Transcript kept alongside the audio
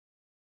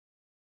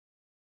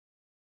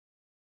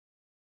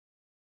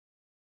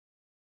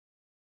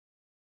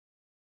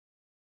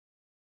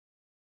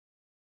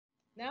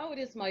Now it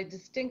is my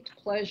distinct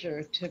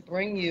pleasure to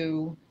bring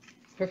you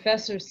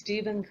Professor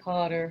Stephen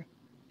Carter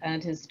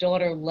and his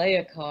daughter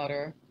Leah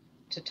Carter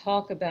to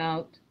talk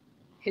about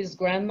his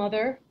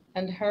grandmother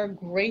and her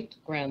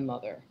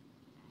great-grandmother.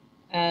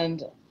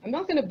 And I'm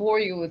not going to bore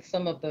you with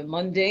some of the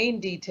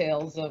mundane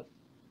details of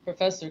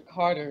Professor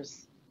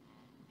Carter's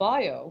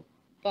bio,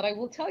 but I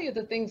will tell you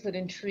the things that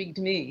intrigued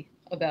me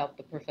about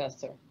the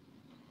professor.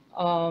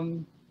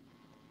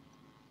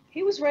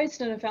 He was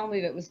raised in a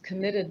family that was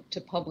committed to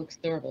public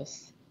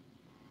service.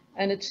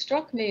 And it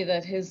struck me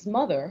that his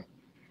mother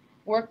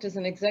worked as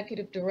an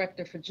executive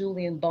director for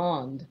Julian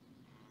Bond,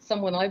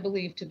 someone I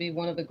believe to be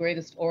one of the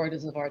greatest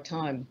orators of our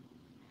time.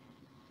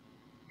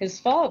 His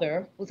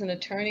father was an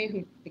attorney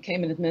who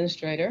became an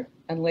administrator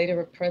and later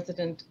a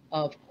president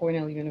of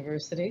Cornell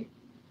University.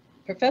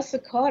 Professor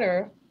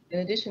Carter,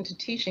 in addition to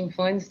teaching,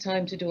 finds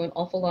time to do an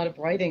awful lot of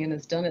writing and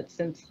has done it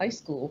since high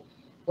school,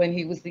 when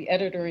he was the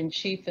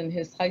editor-in-chief in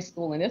his high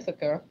school in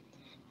Ithaca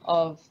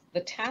of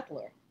The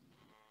Tatler.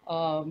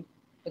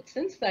 But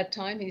since that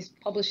time, he's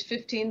published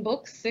 15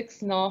 books,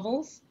 6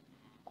 novels,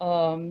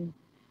 and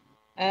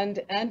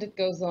it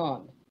goes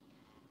on.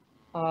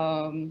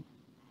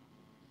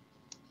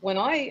 When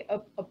I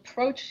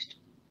approached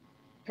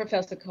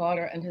Professor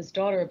Carter and his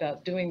daughter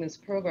about doing this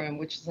program,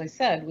 which, as I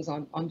said, was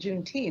on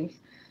Juneteenth,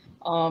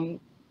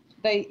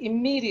 they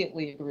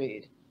immediately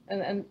agreed.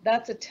 And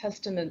that's a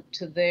testament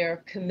to their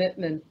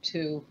commitment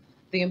to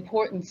the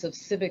importance of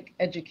civic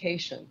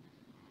education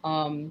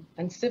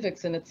and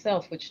civics in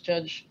itself, which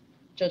Judge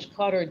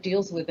Carter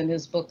deals with in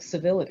his book,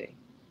 Civility.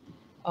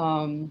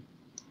 I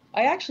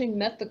actually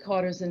met the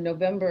Carters in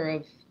November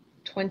of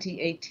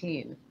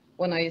 2018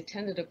 when I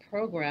attended a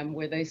program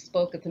where they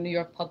spoke at the New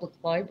York Public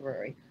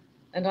Library.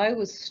 And I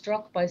was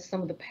struck by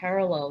some of the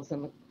parallels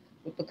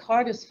with the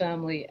Carter's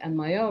family and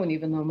my own,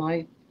 even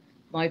though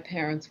my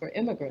parents were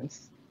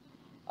immigrants.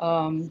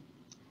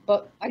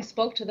 But I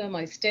spoke to them,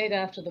 I stayed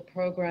after the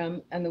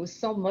program, and there was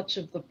so much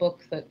of the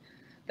book that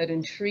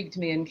intrigued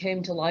me and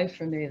came to life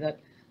for me that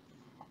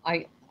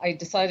I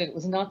decided it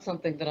was not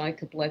something that I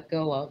could let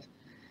go of.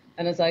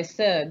 And as I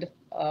said,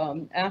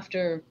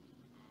 after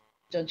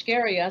Judge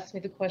Gary asked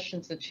me the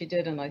questions that she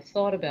did and I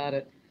thought about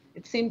it,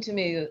 it seemed to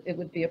me that it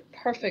would be a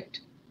perfect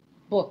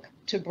book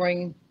to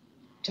bring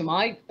to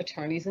my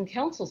attorneys and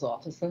counsel's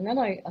office. And then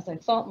as I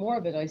thought more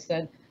of it, I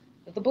said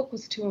that the book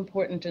was too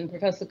important and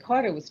Professor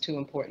Carter was too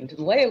important and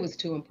Leah was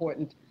too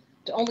important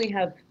to only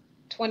have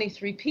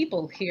 23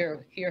 people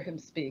hear him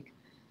speak.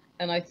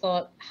 And I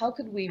thought, how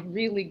could we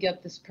really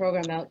get this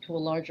program out to a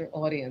larger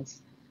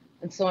audience?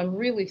 And so I'm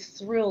really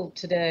thrilled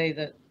today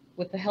that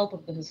with the help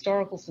of the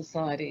Historical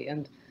Society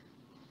and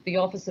the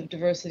Office of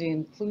Diversity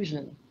and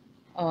Inclusion,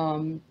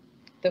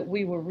 that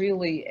we were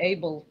really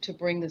able to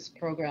bring this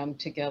program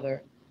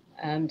together.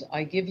 And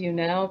I give you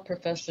now,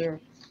 Professor,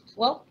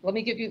 well, let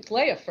me give you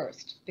Leah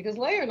first, because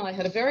Leah and I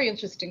had a very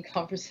interesting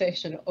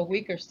conversation a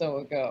week or so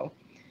ago.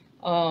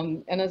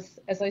 And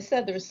as I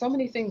said, there are so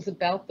many things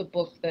about the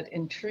book that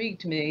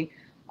intrigued me,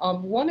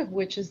 one of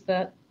which is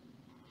that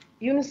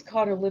Eunice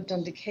Carter lived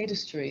on Decatur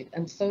Street,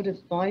 and so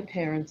did my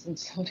parents, and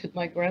so did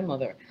my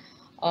grandmother.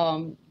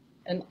 And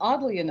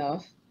oddly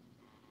enough,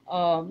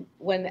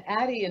 when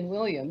Addie and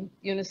William,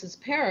 Eunice's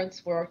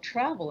parents, were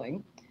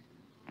traveling,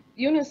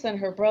 Eunice and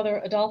her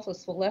brother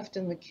Adolphus were left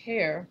in the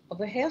care of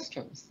the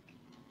Hastroms.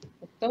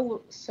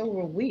 So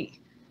were we.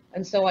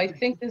 And so I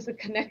think there's a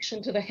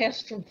connection to the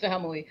Hastrom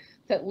family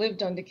that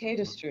lived on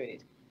Decatur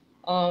Street.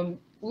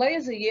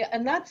 Leah's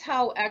and that's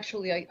how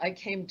actually I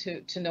came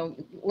to know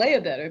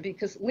Leah better,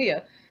 because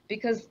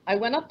I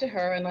went up to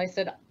her and I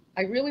said,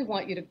 I really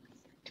want you to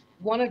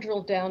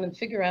drill down and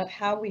figure out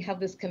how we have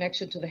this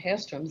connection to the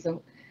Hastroms.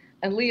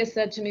 And Leah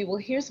said to me, well,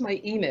 here's my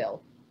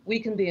email. We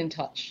can be in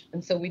touch.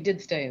 And so we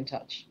did stay in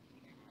touch.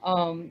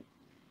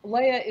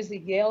 Leah is a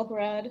Yale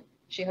grad.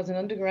 She has an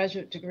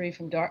undergraduate degree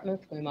from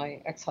Dartmouth, where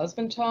my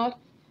ex-husband taught.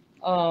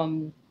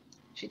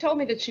 She told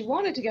me that she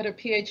wanted to get her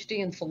PhD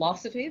in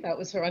philosophy. That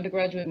was her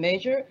undergraduate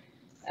major.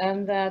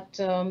 And that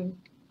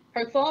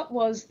her thought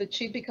was that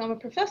she'd become a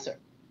professor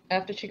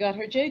after she got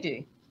her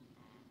JD.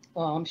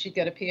 She'd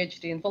get a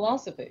PhD in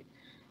philosophy.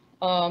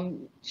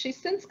 She's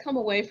since come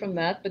away from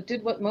that, but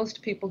did what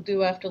most people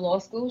do after law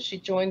school. She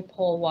joined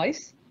Paul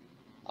Weiss.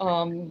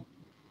 And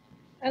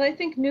I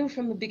think knew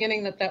from the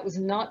beginning that that was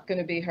not going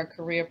to be her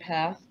career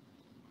path.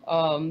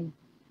 And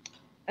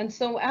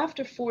so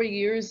after 4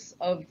 years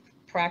of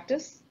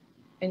practice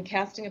and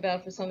casting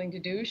about for something to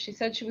do, she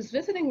said she was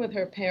visiting with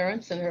her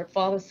parents, and her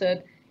father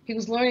said he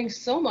was learning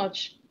so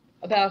much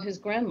about his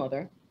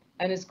grandmother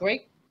and his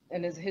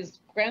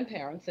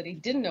grandparents that he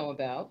didn't know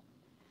about,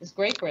 his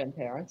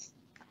great-grandparents.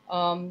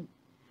 And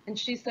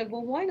she said,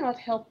 well, why not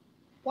help?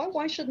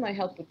 Why shouldn't I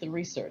help with the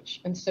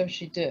research? And so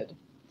she did.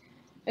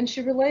 And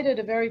she related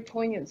a very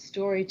poignant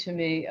story to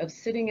me of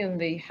sitting in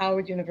the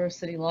Howard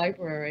University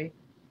Library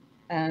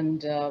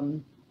and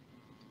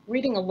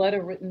reading a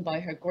letter written by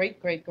her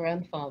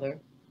great-great-grandfather,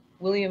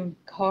 William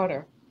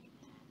Carter,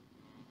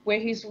 where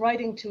he's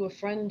writing to a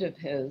friend of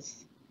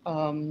his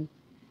and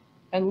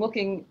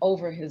looking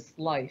over his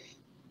life.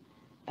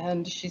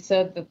 And she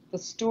said that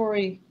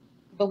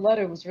the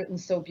letter was written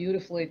so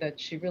beautifully that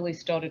she really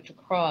started to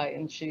cry,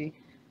 and she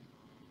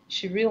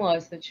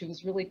realized that she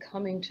was really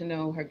coming to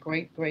know her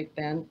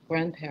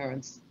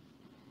great-great-grandparents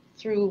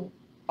through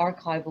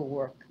archival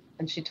work,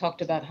 and she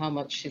talked about how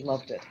much she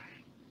loved it.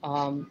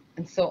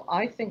 And so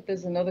I think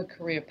there's another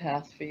career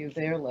path for you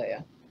there,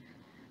 Leah.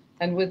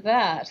 And with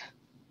that,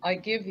 I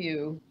give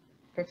you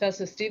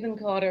Professor Stephen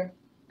Carter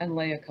and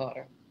Leah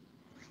Carter.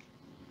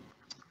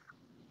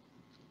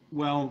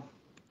 Well,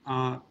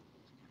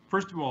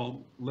 first of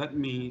all, let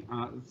me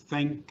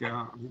thank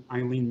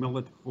Eileen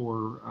Millett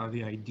for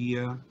the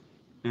idea,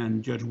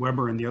 and Judge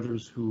Weber and the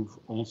others who've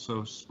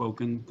also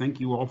spoken. Thank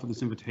you all for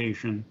this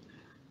invitation.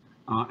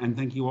 And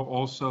thank you all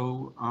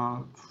also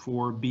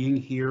for being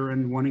here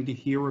and wanting to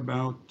hear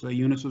about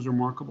Eunice's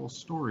remarkable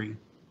story.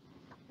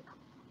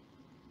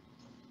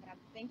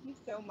 Thank you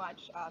so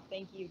much.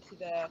 Thank you to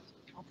the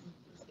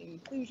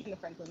Inclusion, the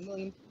Franklin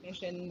Williams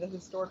Commission, the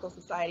Historical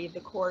Society of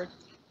the Court,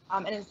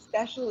 and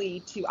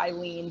especially to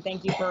Eileen.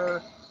 Thank you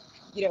for,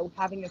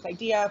 having this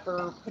idea,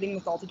 for putting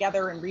this all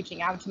together and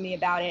reaching out to me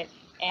about it.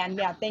 And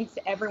yeah, thanks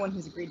to everyone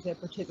who's agreed to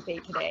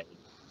participate today.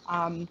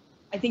 I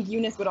think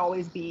Eunice would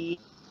always be,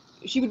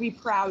 she would be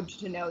proud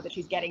to know that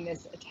she's getting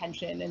this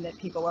attention and that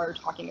people are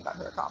talking about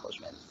her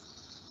accomplishments.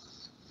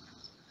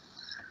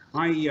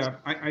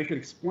 I should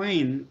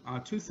explain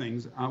two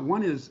things.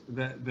 One is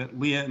that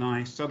Leah and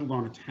I settled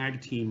on a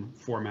tag team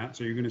format,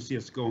 so you're going to see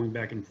us going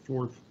back and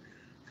forth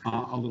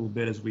a little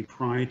bit as we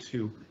try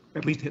to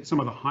at least hit some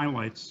of the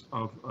highlights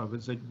of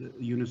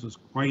Eunice's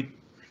quite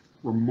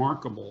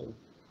remarkable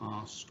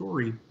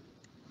story.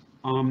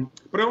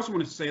 But I also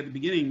want to say at the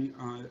beginning,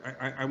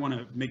 I want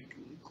to make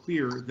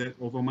clear that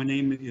although my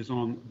name is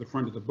on the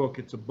front of the book,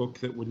 it's a book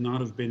that would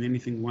not have been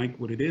anything like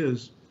what it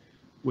is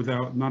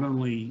without not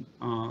only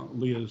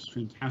Leah's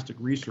fantastic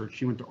research.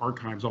 She went to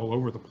archives all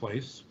over the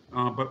place,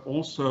 but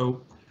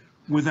also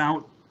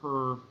without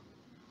her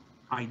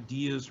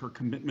ideas, her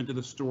commitment to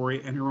the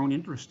story, and her own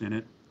interest in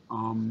it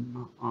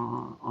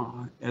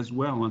as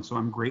well. And so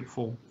I'm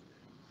grateful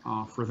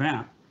for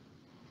that.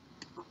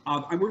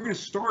 And we're going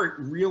to start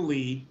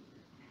really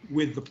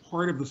with the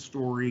part of the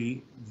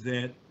story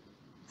that,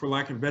 for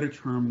lack of a better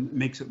term,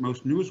 makes it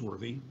most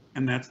newsworthy,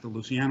 and that's the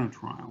Luciano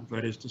trial.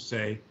 That is to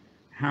say,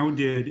 how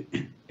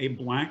did a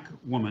Black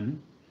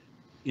woman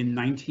in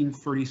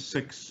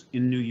 1936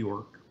 in New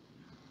York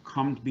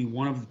come to be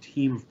one of the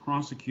team of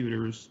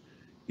prosecutors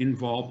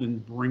involved in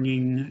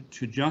bringing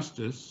to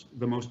justice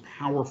the most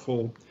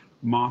powerful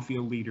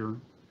mafia leader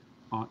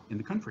in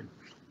the country?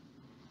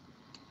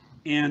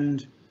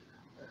 And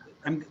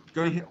I'm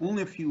going to hit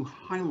only a few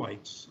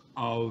highlights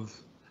of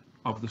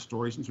the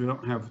story, since we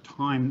don't have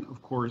time,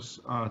 of course,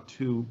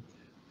 to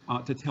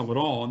tell it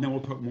all. And then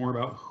we'll talk more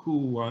about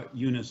who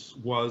Eunice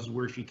was,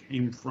 where she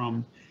came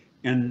from,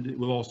 and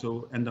we'll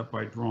also end up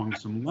by drawing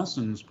some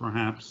lessons,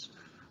 perhaps,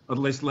 at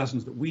least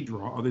lessons that we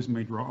draw. Others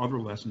may draw other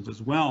lessons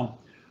as well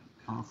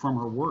from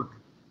her work.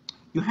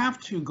 You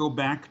have to go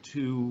back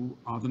to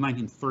the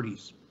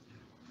 1930s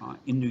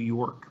in New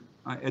York.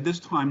 At this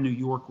time, New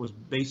York was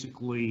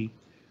basically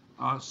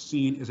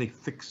seen as a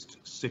fixed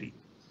city,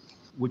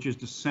 which is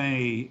to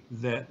say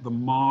that the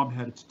mob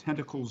had its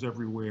tentacles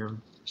everywhere,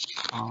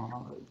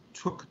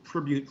 took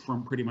tribute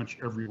from pretty much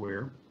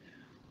everywhere,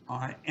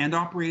 and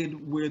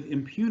operated with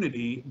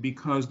impunity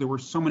because there were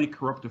so many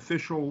corrupt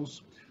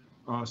officials,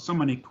 so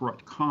many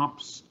corrupt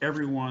cops.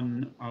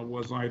 Everyone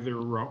was either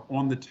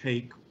on the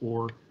take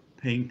or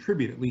paying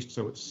tribute, at least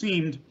so it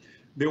seemed.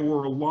 There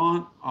were a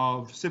lot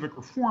of civic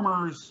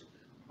reformers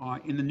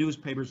in the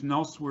newspapers and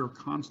elsewhere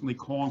constantly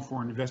calling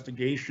for an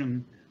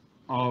investigation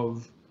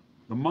of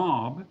the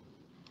mob.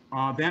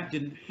 That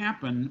didn't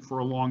happen for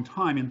a long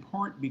time, in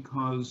part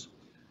because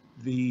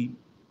the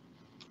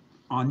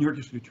New York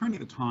District Attorney at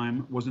the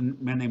time was a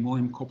man named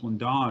William Copeland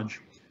Dodge,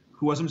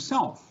 who was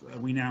himself,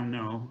 we now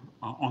know,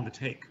 on the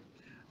take.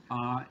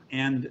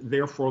 And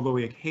therefore, although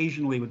he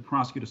occasionally would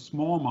prosecute a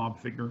small mob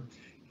figure,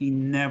 he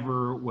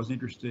never was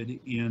interested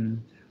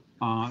in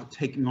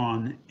taking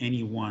on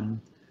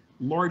anyone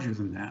larger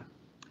than that.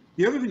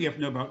 The other thing you have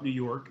to know about New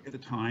York at the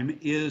time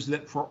is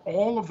that for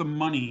all of the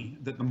money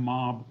that the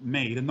mob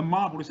made, and the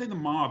mob, when we say the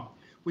mob,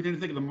 we tend to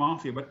think of the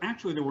mafia, but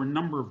actually there were a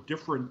number of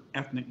different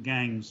ethnic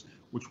gangs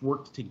which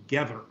worked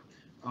together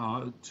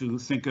to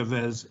think of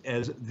as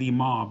the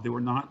mob. They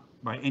were not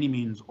by any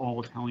means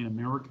all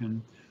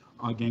Italian-American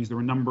gangs. There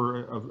were a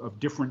number of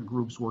different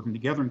groups working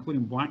together,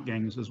 including Black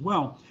gangs as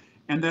well.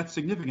 And that's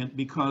significant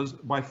because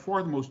by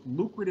far the most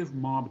lucrative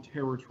mob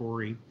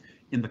territory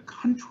in the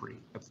country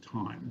at the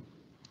time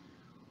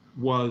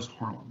was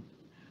Harlem.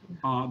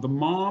 The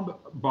mob,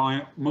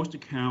 by most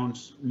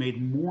accounts,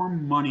 made more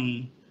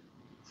money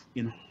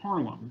in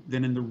Harlem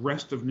than in the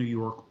rest of New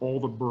York, all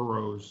the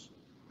boroughs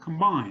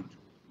combined.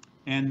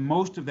 And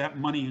most of that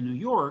money in New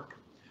York,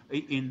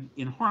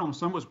 in Harlem,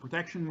 some was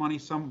protection money,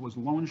 some was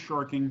loan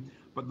sharking,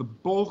 but the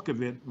bulk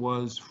of it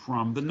was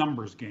from the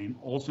numbers game,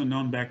 also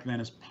known back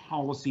then as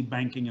policy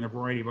banking and a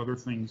variety of other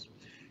things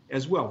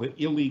as well, the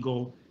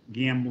illegal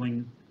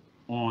gambling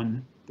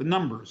on the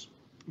numbers.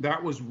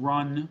 that was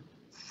run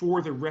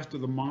for the rest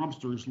of the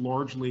mobsters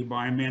largely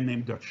by a man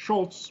named Dutch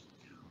Schultz,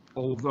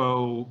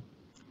 although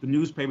the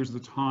newspapers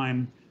at the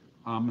time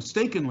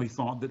mistakenly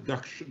thought that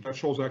Dutch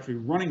Schultz was actually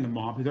running the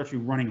mob. He was actually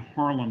running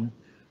Harlem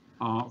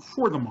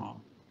for the mob.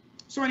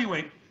 So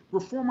anyway,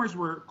 reformers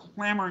were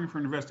clamoring for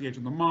an investigation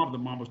of the mob. The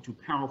mob was too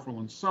powerful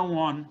and so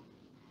on.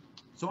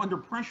 So under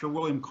pressure,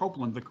 William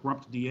Copeland, the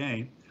corrupt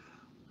DA,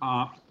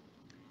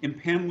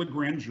 impaneled a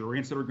grand jury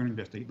and said we're going to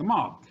investigate the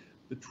mob.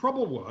 The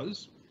trouble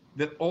was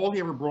that all he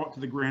ever brought to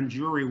the grand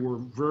jury were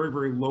very,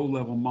 very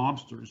low-level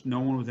mobsters, no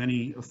one with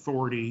any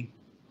authority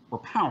or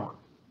power.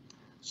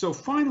 So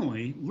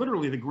finally,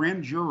 literally, the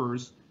grand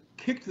jurors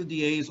kicked the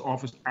DA's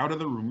office out of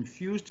the room,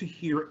 refused to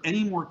hear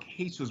any more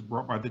cases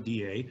brought by the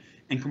DA,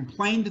 and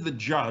complained to the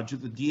judge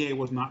that the DA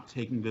was not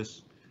taking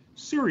this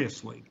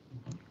seriously.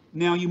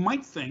 Now, you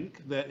might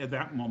think that at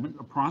that moment,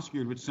 a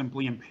prosecutor would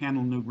simply impanel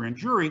a new grand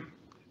jury,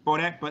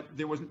 but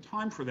there wasn't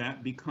time for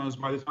that, because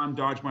by the time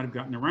Dodge might have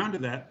gotten around to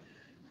that,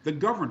 the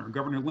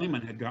Governor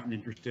Lehman, had gotten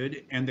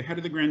interested, and the head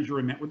of the grand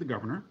jury met with the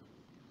governor,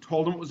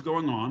 told him what was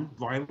going on,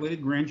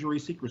 violated grand jury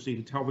secrecy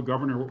to tell the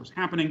governor what was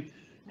happening,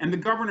 and the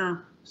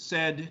governor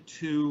said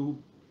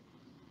to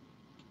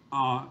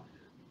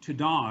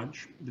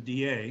Dodge, the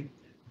DA,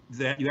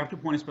 that you have to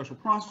appoint a special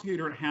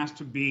prosecutor. It has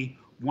to be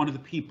one of the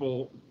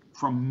people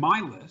from my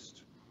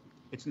list.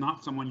 It's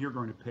not someone you're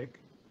going to pick.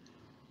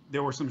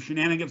 There were some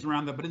shenanigans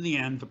around that, but in the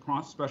end,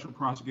 the special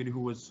prosecutor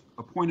who was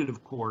appointed,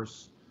 of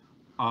course,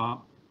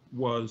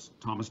 was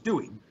Thomas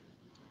Dewey.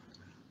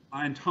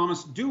 And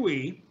Thomas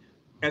Dewey,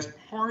 as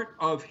part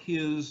of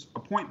his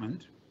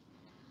appointment,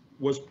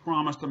 was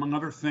promised, among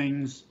other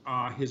things,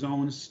 his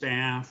own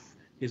staff,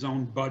 his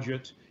own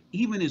budget,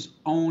 even his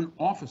own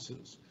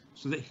offices,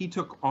 so that he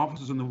took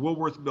offices in the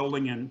Woolworth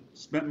building and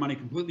spent money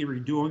completely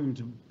redoing them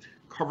to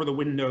cover the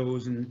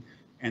windows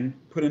and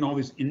put in all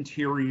these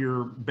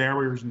interior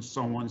barriers and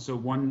so on, so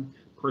one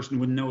person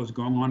wouldn't know what was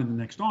going on in the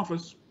next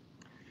office.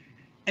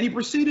 And he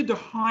proceeded to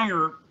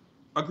hire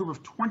a group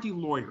of 20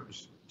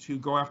 lawyers to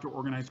go after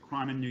organized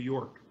crime in New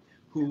York,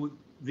 who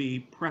the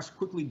press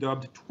quickly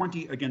dubbed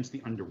 20 against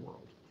the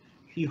underworld.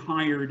 He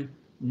hired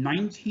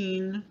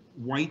 19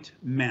 white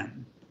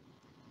men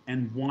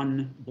and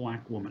 1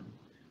 black woman.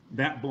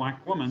 That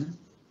black woman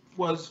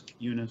was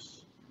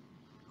Eunice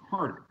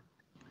Carter.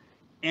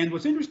 And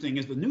what's interesting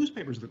is the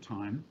newspapers at the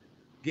time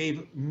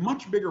gave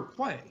much bigger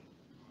play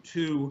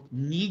to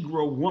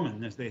Negro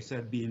woman, as they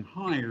said, being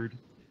hired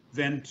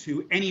than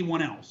to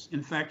anyone else.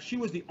 In fact, she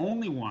was the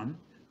only one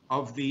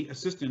of the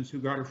assistants who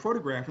got her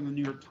photograph in the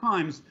New York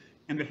Times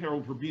and the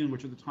Herald Tribune,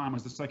 which at the time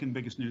was the second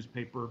biggest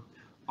newspaper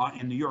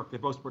in New York. They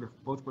both put a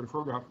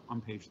photograph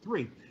on page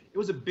 3. It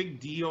was a big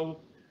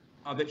deal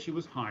that she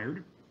was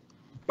hired,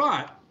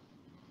 but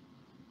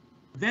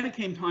then it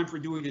came time for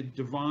Dewey to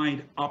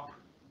divide up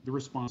the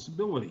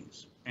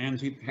responsibilities. And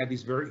he had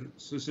these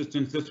various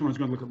assistants. This one was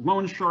going to look at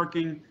loan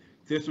sharking.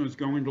 This one was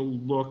going to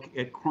look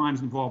at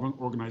crimes involving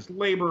organized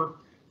labor.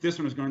 This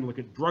one was going to look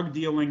at drug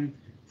dealing.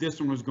 This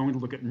one was going to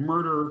look at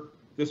murder.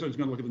 This one was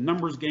going to look at the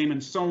numbers game,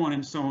 and so on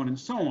and so on and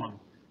so on.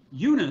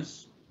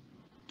 Eunice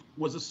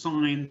was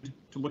assigned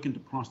to look into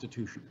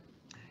prostitution.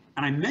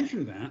 And I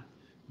mention that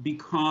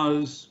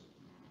because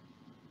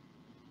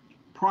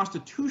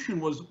prostitution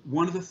was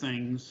one of the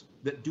things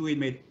that Dewey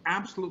made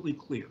absolutely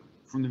clear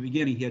from the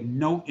beginning. He had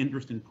no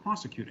interest in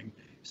prosecuting.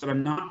 He said,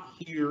 I'm not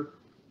here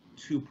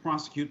to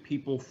prosecute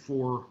people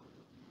for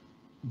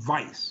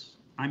vice.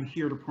 I'm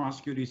here to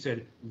prosecute, he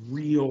said,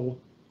 real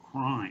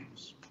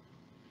crimes.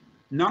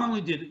 Not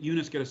only did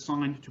Eunice get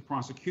assigned to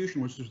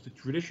prosecution, which was the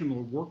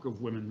traditional work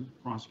of women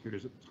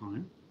prosecutors at the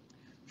time,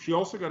 she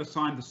also got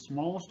assigned the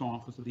smallest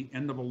office at the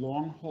end of a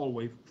long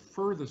hallway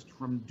furthest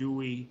from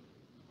Dewey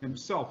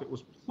himself. It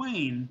was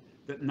plain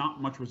that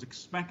not much was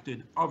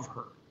expected of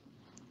her.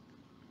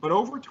 But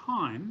over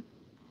time,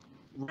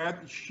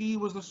 she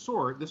was the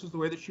sort, this is the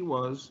way that she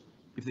was,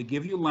 if they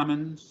give you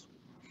lemons,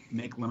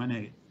 make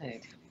lemonade.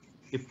 Hey.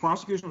 If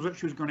prosecution was what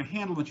she was going to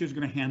handle, then she was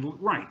going to handle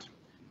it right.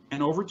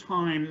 And over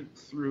time,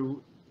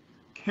 through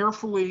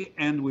carefully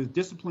and with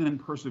discipline and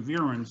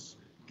perseverance,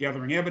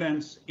 gathering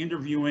evidence,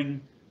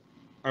 interviewing,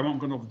 I won't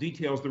go into all the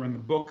details, they're in the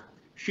book,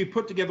 she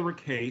put together a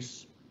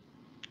case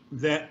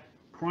that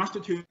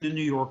prostitution in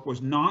New York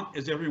was not,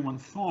 as everyone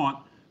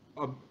thought,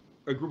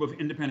 a group of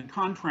independent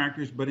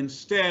contractors, but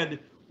instead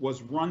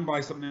was run by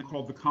something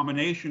called the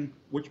Combination,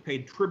 which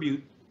paid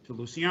tribute to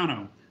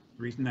Luciano.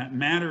 The reason that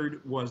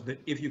mattered was that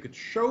if you could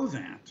show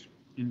that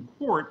in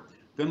court,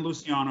 then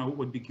Luciano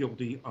would be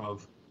guilty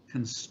of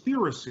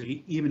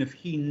conspiracy, even if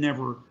he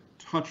never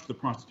touched the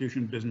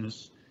prostitution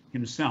business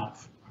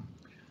himself.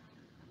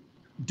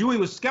 Dewey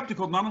was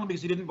skeptical, not only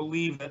because he didn't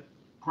believe that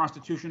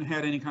prostitution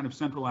had any kind of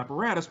central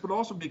apparatus, but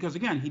also because,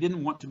 again, he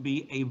didn't want to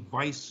be a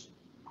vice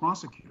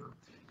prosecutor.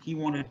 He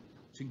wanted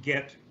to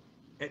get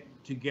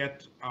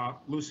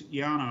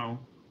Luciano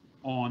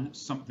on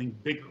something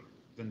bigger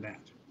than that.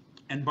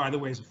 And by the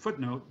way, as a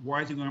footnote,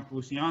 why is he going after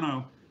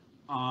Luciano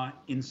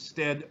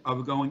instead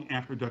of going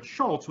after Dutch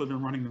Schultz, who had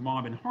been running the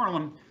mob in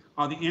Harlem?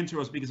 The answer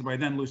was because by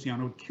then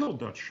Luciano had killed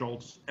Dutch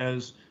Schultz,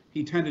 as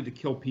he tended to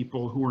kill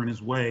people who were in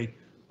his way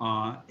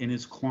in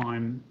his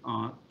climb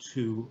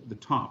to the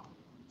top.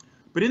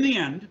 But in the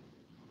end,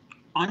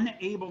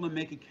 unable to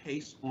make a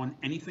case on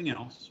anything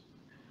else,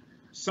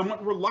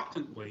 somewhat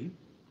reluctantly,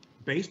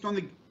 based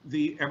on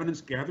the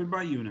evidence gathered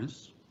by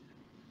Eunice,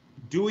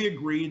 Dewey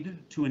agreed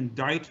to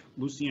indict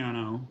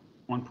Luciano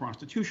on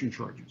prostitution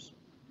charges,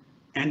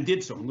 and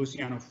did so. And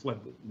Luciano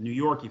fled to New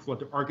York, he fled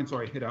to Arkansas,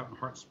 he hid out in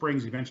Hot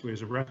Springs, eventually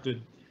was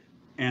arrested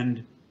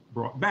and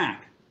brought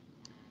back.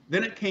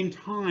 Then it came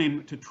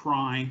time to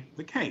try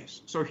the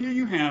case. So here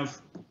you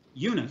have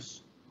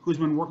Eunice, who's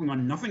been working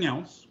on nothing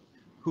else,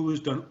 who has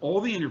done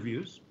all the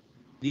interviews,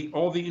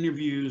 all the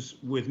interviews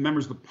with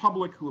members of the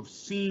public who have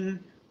seen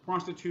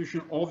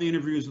prostitution, all the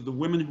interviews of the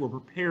women who are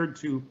prepared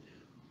to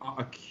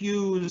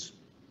accuse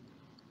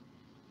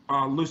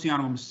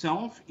Luciano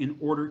himself in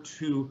order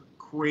to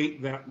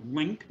create that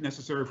link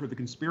necessary for the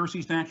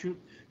conspiracy statute.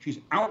 She's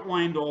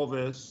outlined all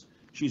this.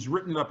 She's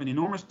written it up in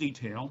enormous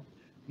detail.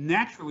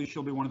 Naturally,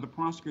 she'll be one of the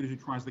prosecutors who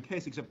tries the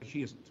case, except that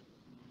she isn't.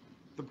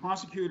 The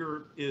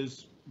prosecutor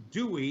is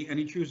Dewey, and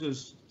he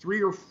chooses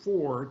 3 or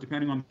 4,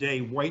 depending on the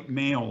day, white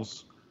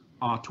males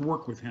to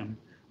work with him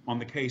on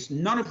the case,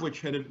 none of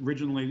which had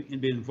originally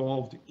been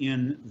involved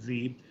in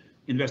the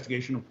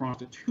investigation of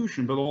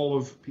prostitution, but all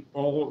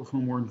of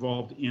whom were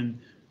involved in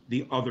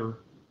the other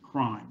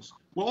crimes.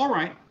 Well, all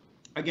right.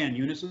 Again,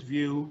 Eunice's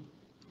view,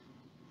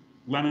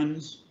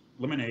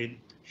 lemonade.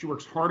 She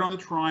works hard on the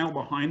trial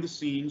behind the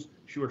scenes.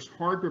 She works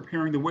hard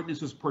preparing the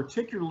witnesses,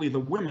 particularly the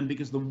women,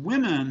 because the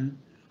women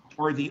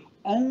are the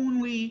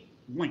only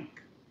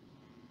link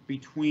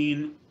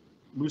between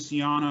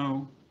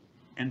Luciano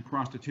and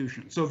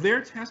prostitution. So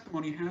their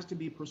testimony has to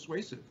be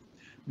persuasive.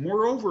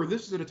 Moreover,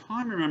 this is at a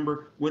time,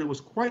 remember, when it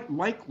was quite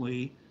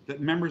likely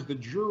that members of the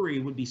jury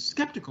would be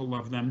skeptical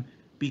of them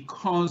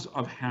because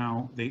of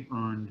how they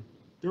earned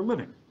their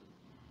living.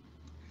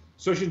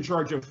 So she's in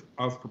charge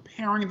of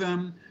preparing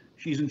them.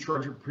 She's in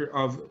charge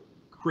of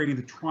creating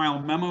the trial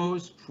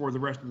memos for the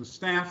rest of the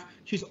staff.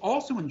 She's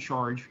also in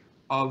charge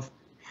of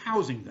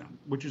housing them,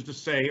 which is to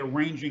say,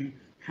 arranging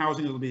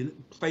housing that will be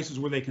places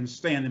where they can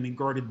stay and then be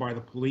guarded by the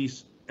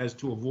police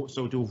to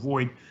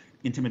avoid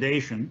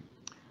intimidation.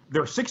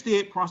 There are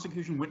 68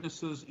 prosecution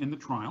witnesses in the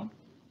trial.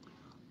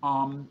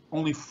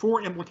 Only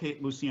 4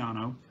 implicate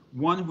Luciano.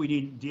 One we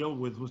didn't deal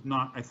with was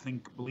not, I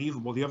think,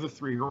 believable. The other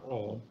 3 are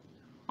all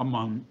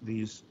among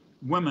these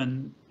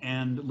women,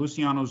 and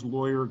Luciano's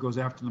lawyer goes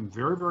after them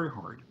very, very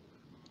hard.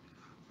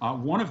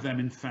 One of them,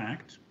 in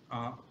fact,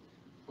 a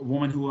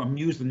woman who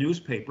amused the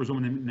newspapers, a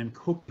woman named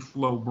Cokie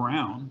Flo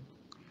Brown,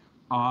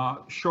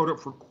 showed up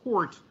for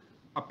court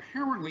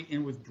apparently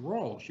in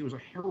withdrawal. She was a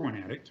heroin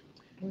addict,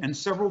 and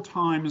several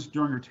times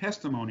during her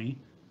testimony,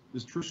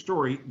 this is a true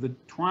story, the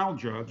trial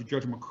judge,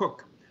 Judge McCook,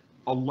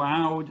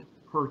 allowed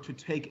her to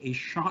take a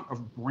shot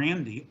of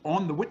brandy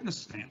on the witness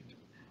stand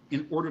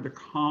in order to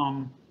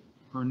calm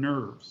her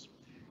nerves.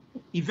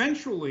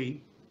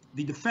 Eventually,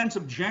 the defense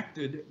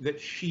objected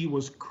that she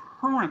was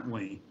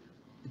currently,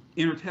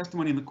 in her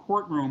testimony in the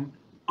courtroom,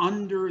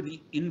 under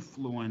the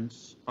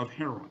influence of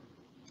heroin.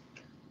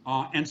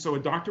 And so a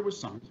doctor was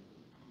summoned,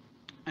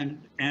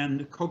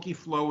 and Cokie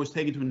Flo was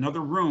taken to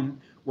another room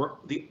where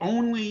the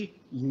only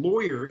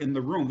lawyer in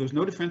the room, there's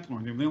no defense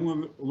lawyer, the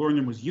only lawyer in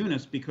there was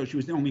Eunice, because she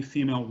was the only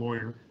female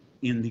lawyer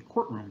in the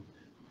courtroom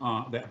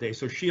that day.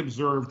 So she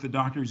observed the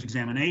doctor's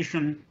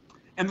examination,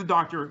 and the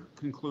doctor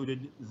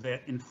concluded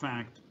that, in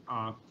fact,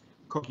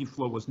 Cokie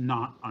Flo was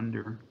not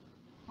under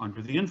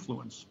the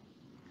influence.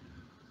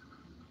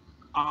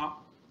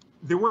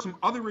 There were some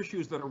other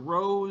issues that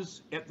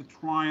arose at the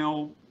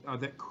trial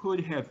that could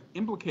have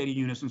implicated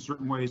Eunice in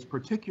certain ways,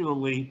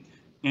 particularly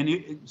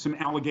some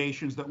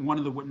allegations that one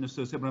of the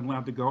witnesses had been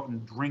allowed to go out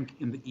and drink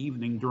in the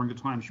evening during the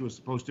time she was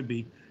supposed to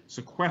be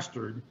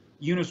sequestered.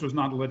 Eunice was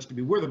not alleged to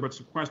be with her, but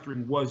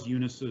sequestering was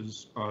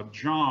Eunice's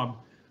job.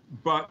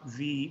 But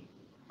the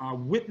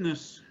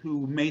witness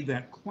who made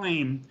that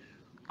claim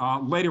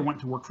later went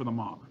to work for the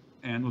mob,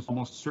 and was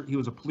almost certain he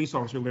was a police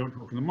officer who later went to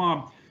work for the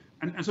mob.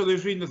 And so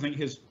there's reason to think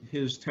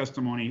his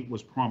testimony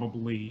was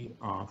probably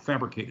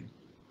fabricated.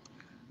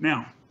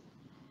 Now,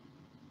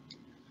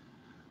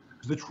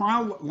 the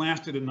trial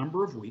lasted a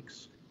number of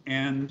weeks,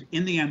 and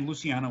in the end,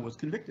 Luciano was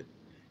convicted.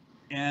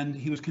 And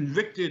he was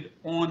convicted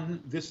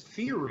on this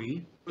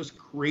theory that was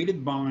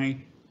created by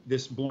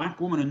this black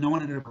woman who no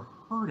one had ever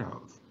heard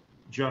of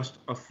just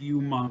a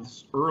few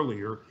months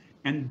earlier.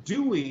 And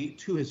Dewey,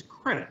 to his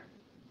credit,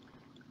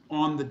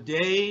 on the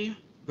day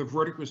the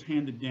verdict was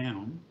handed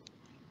down,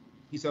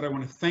 he said, "I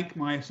want to thank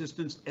my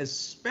assistants,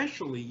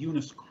 especially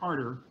Eunice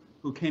Carter,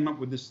 who came up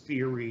with this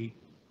theory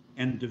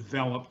and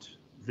developed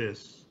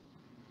this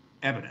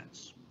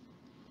evidence."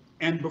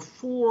 And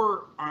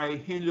before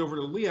I hand it over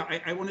to Leah,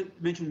 I want to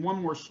mention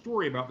one more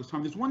story about this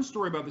time. There's one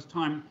story about this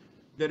time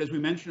that, as we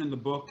mentioned in the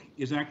book,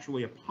 is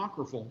actually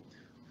apocryphal.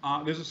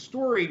 There's a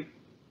story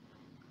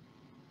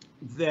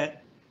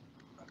that,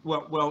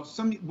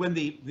 when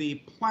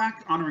the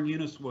plaque honoring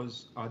Eunice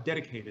was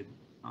dedicated,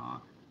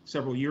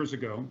 several years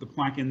ago, the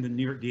plaque in the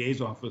New York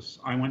DA's office.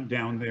 I went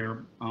down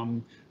there.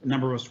 A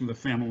number of us from the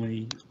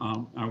family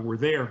were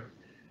there.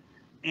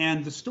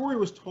 And the story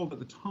was told at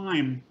the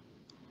time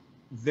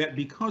that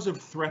because of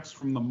threats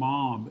from the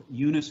mob,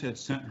 Eunice had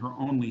sent her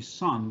only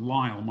son,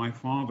 Lyle, my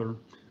father,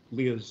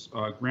 Leah's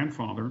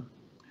grandfather,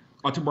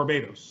 to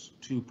Barbados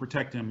to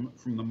protect him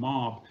from the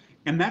mob.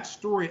 And that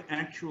story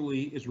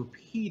actually is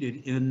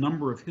repeated in a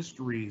number of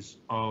histories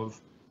of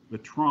the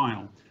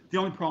trial. The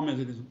only problem is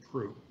it isn't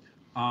true.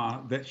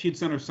 That she'd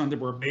sent her son to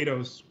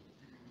Barbados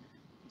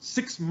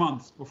 6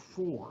 months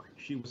before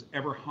she was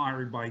ever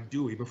hired by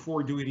Dewey,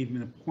 before Dewey had even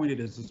been appointed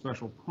as the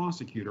special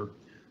prosecutor,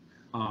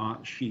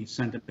 she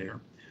sent him there.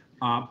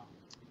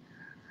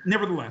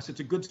 Nevertheless,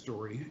 it's a good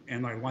story,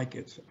 and I like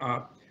it.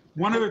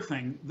 One other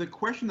thing, the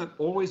question that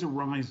always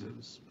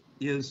arises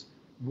is,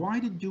 why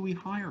did Dewey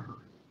hire her?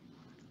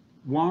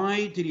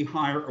 Why did he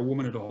hire a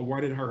woman at all?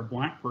 Why did he hire a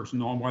black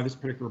person at all? Why this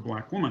particular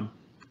black woman?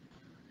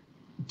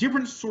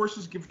 Different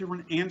sources give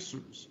different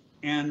answers.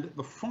 And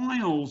the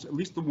files, at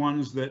least the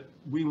ones that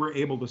we were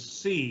able to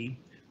see,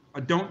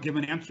 don't give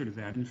an answer to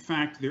that. In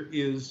fact, there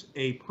is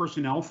a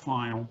personnel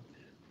file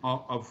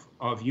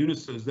of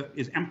Eunice's that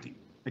is empty,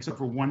 except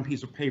for one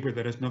piece of paper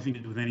that has nothing to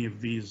do with any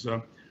of these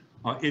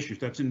issues.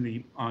 That's in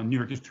the New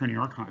York District Attorney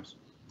Archives.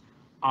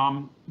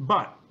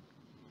 But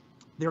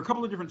there are a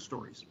couple of different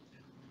stories.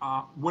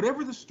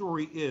 Whatever the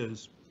story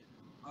is,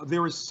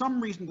 there is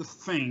some reason to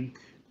think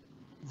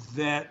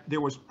that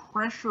there was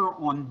pressure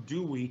on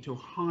Dewey to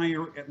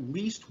hire at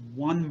least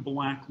one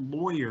black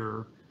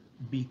lawyer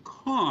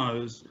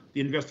because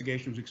the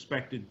investigation was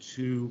expected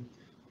to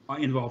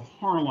involve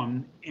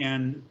Harlem,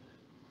 and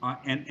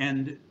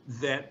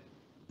that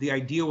the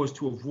idea was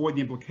to avoid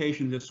the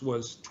implication this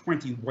was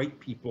 20 white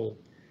people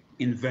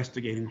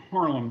investigating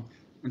Harlem.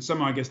 And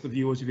somehow I guess the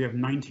view is if you have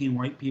 19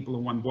 white people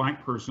and one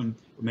black person,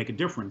 it would make a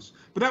difference.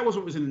 But that was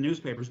what was in the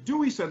newspapers.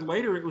 Dewey said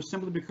later it was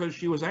simply because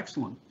she was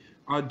excellent.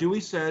 Dewey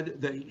said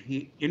that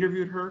he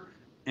interviewed her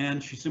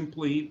and she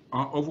simply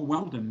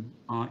overwhelmed him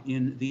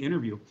in the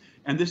interview.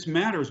 And this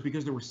matters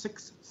because there were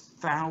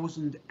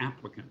 6,000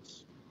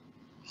 applicants,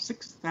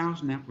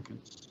 6,000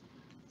 applicants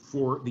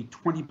for the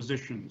 20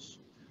 positions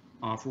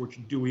for which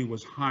Dewey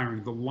was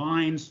hiring. The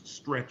lines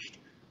stretched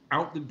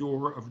out the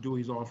door of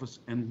Dewey's office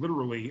and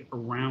literally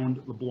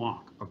around the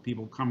block of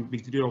people coming,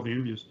 because he did all the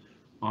interviews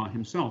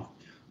himself.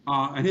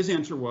 And his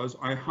answer was,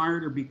 I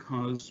hired her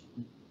because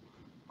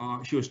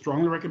she was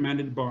strongly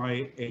recommended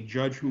by a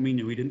judge whom he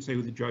knew. He didn't say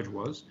who the judge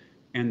was,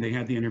 and they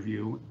had the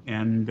interview,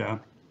 and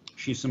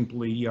she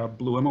simply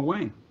blew him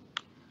away.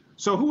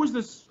 So who was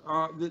this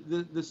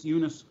this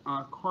Eunice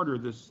Carter,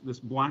 this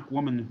black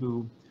woman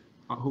who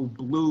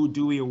blew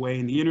Dewey away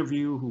in the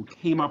interview, who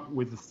came up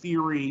with the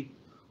theory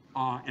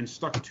and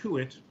stuck to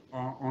it,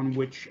 on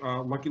which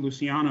Lucky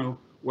Luciano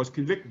was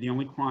convicted, the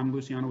only crime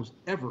Luciano was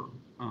ever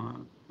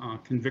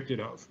convicted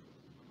of.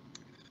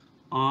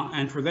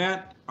 And for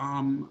that,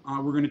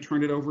 we're going to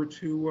turn it over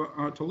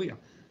to Leah.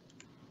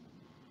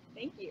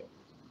 Thank you.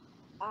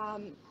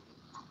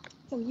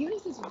 So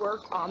Eunice's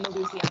work on the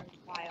Luciano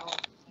trial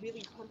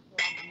really put her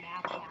on the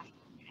map nationally,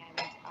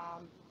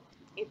 and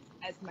it's,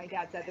 as my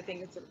dad said, the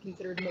thing that's sort of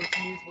considered most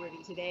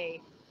newsworthy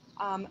today.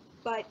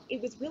 But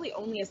it was really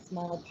only a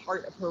small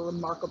part of her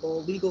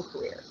remarkable legal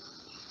career.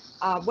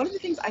 One of the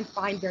things I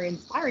find very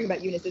inspiring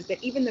about Eunice is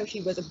that even though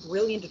she was a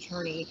brilliant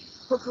attorney,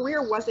 her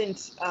career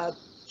wasn't a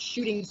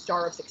shooting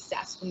star of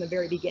success from the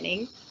very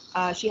beginning.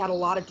 She had a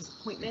lot of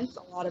disappointments,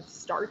 a lot of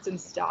starts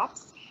and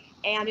stops,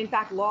 and in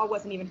fact, law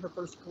wasn't even her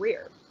first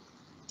career.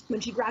 When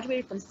she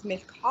graduated from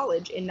Smith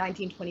College in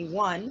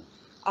 1921,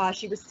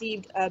 she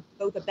received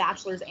both a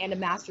bachelor's and a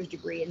master's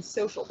degree in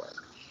social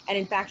work. And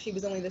in fact, she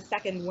was only the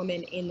second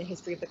woman in the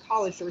history of the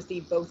college to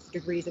receive both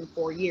degrees in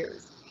 4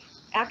 years.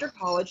 After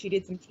college, she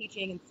did some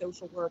teaching and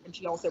social work, and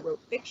she also wrote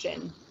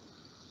fiction.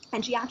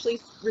 And she actually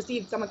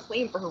received some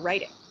acclaim for her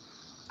writing.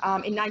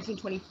 In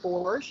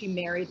 1924, she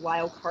married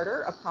Leah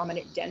Carter, a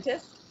prominent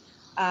dentist.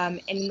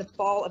 And in the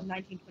fall of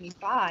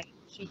 1925,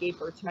 she gave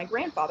birth to my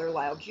grandfather,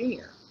 Lyle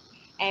Jr.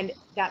 And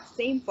that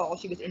same fall,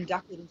 she was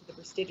inducted into the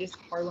prestigious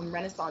Harlem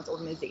Renaissance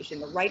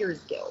organization, the Writers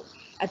Guild,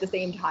 at the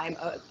same time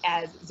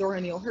as Zora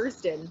Neale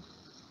Hurston,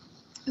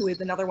 who is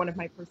another one of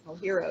my personal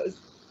heroes.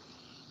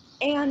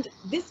 And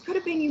this could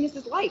have been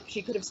Eunice's life.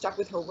 She could have stuck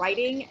with her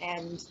writing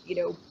and, you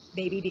know,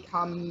 maybe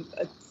become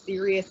a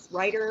serious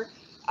writer.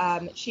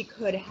 She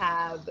could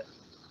have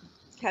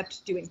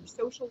kept doing her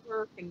social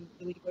work and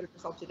really devoted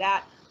herself to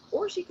that.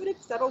 Or she could have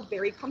settled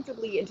very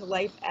comfortably into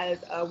life as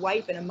a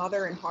wife and a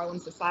mother in Harlem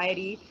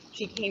society.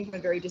 She came from a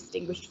very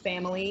distinguished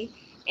family,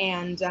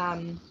 and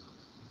I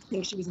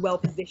think she was well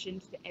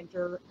positioned to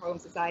enter Harlem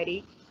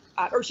society.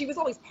 Or she was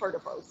always part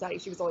of Harlem society.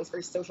 She was always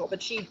very social, but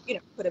she, you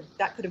know,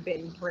 that could have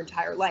been her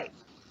entire life.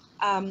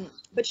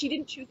 But she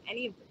didn't choose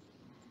any of this.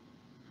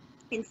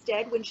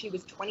 Instead, when she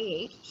was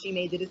 28, she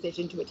made the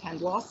decision to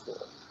attend law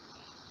school.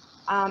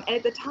 And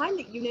at the time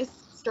that Eunice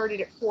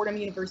started at Fordham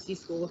University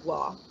School of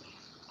Law,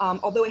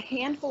 although a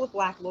handful of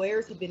black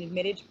lawyers had been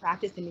admitted to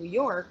practice in New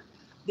York,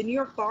 the New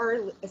York Bar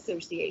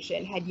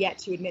Association had yet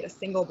to admit a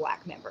single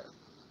Black member.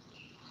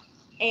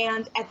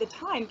 And at the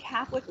time,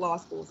 Catholic law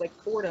schools like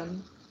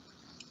Fordham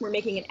were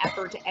making an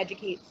effort to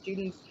educate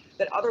students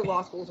that other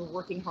law schools were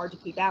working hard to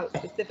keep out,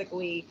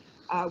 specifically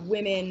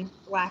women,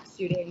 Black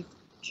students,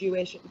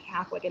 Jewish and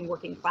Catholic and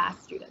working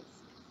class students.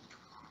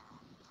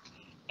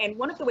 And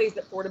one of the ways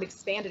that Fordham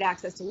expanded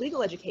access to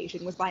legal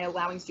education was by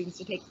allowing students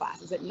to take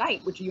classes at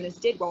night, which Eunice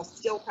did while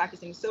still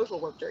practicing social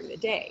work during the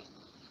day.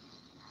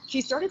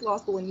 She started law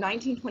school in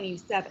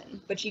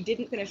 1927, but she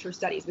didn't finish her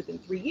studies within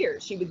 3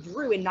 years. She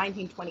withdrew in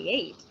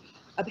 1928,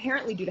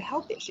 apparently due to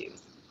health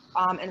issues,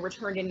 and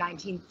returned in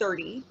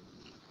 1930,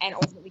 and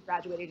ultimately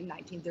graduated in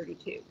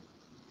 1932.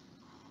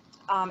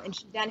 And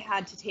she then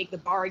had to take the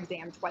bar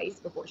exam twice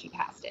before she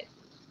passed it.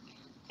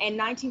 In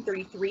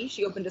 1933,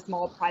 she opened a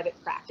small private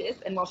practice,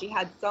 and while she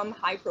had some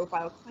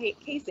high-profile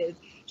cases,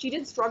 she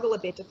did struggle a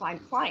bit to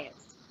find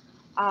clients.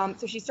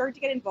 So she started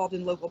to get involved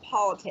in local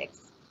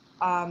politics.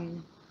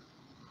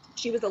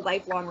 She was a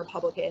lifelong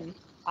Republican,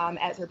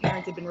 as her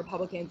parents had been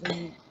Republicans,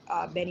 and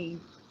many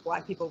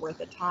Black people were at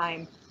the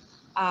time.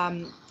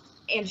 And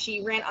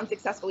she ran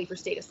unsuccessfully for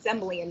state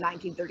assembly in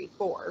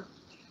 1934.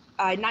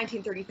 In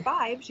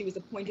 1935, she was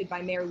appointed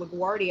by Mayor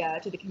LaGuardia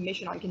to the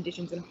Commission on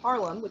Conditions in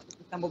Harlem, which was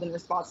assembled in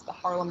response to the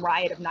Harlem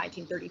riot of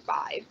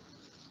 1935,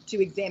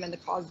 to examine the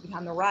causes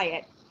behind the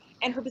riot.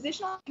 And her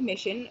position on the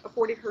commission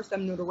afforded her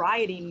some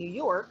notoriety in New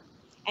York.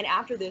 And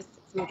after this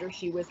exposure,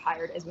 she was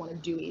hired as one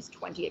of Dewey's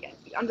 20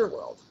 Against the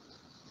Underworld.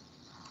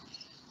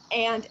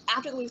 And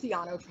after the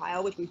Luciano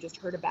trial, which we've just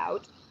heard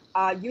about,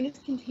 Eunice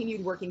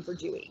continued working for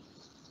Dewey.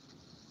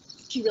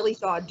 She really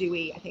saw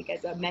Dewey, I think,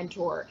 as a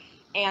mentor.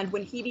 And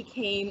when he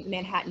became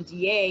Manhattan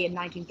DA in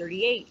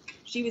 1938,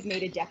 she was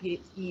made a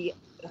deputy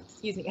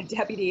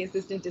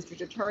assistant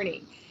district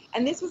attorney.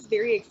 And this was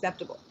very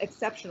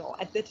exceptional.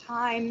 At the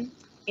time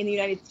in the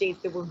United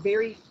States, there were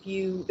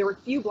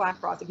few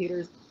Black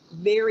prosecutors,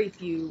 very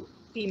few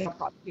female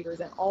prosecutors,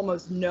 and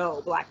almost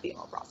no Black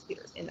female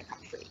prosecutors in the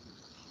country.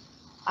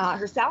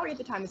 Her salary at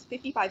the time was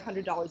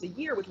 $5,500 a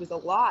year, which was a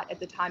lot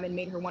at the time and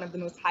made her one of the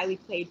most highly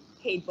paid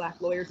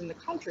Black lawyers in the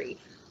country.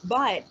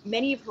 But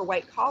many of her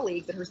white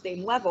colleagues at her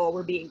same level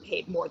were being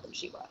paid more than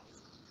she was.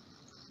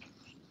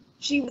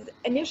 She was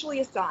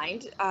initially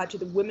assigned to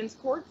the Women's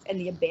Courts and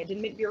the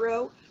Abandonment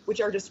Bureau, which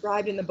are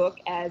described in the book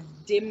as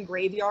dim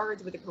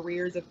graveyards where the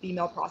careers of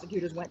female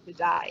prosecutors went to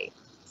die.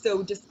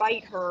 So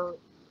despite her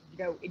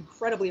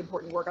incredibly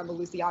important work on the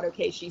Luciano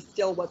case, she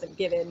still wasn't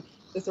given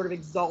the sort of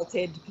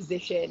exalted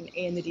position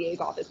in the DA's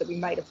office that we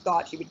might have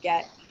thought she would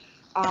get.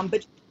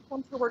 But she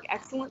performed her work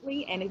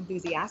excellently and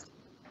enthusiastically.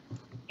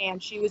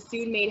 And she was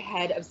soon made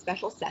head of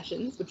Special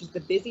Sessions, which is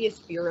the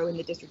busiest bureau in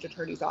the district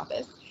attorney's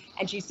office.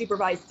 And she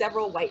supervised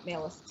several white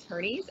male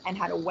attorneys and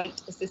had a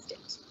white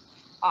assistant,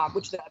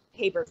 which the Black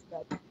papers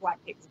at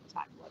the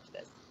time loved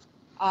this.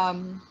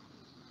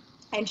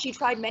 And she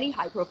tried many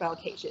high-profile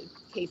cases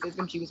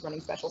when she was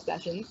running Special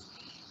Sessions.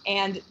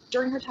 And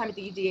during her time at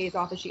the DA's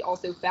office, she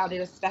also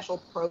founded a special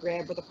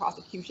program for the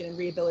prosecution and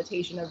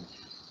rehabilitation of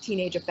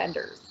teenage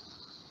offenders.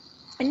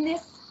 In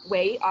this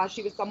way,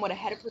 she was somewhat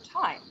ahead of her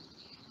time.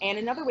 And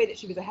another way that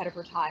she was ahead of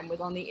her time was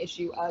on the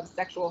issue of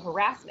sexual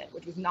harassment,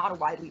 which was not a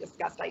widely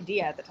discussed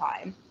idea at the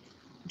time.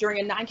 During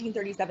a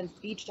 1937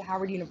 speech to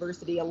Howard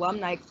University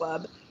Alumni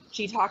Club,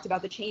 she talked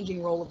about the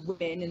changing role of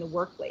women in the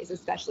workplace,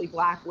 especially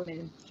Black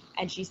women.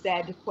 And she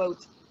said,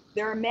 quote,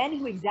 "There are men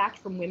who exact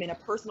from women a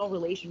personal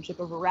relationship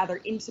of a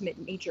rather intimate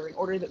nature in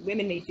order that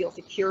women may feel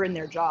secure in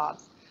their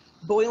jobs.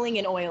 Boiling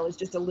in oil is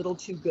just a little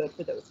too good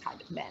for those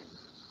kind of men."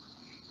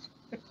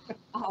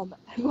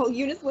 While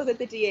Eunice was at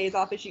the DA's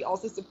office, she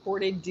also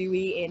supported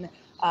Dewey in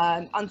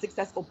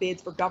unsuccessful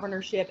bids for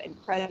governorship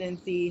and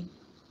presidency.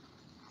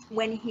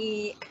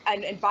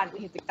 And finally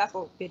his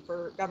successful bid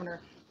for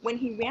governor. When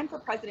he ran for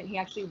president, he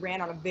actually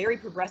ran on a very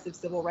progressive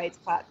civil rights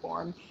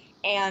platform,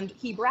 and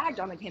he bragged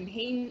on the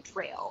campaign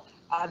trail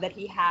that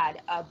he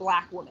had a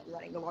Black woman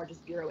running the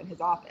largest bureau in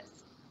his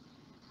office.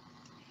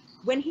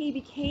 When he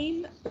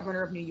became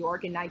governor of New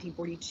York in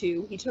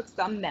 1942, he took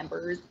some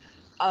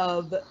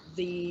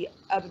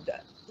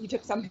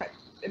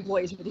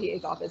employees from the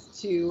DA's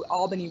office to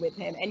Albany with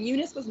him, and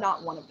Eunice was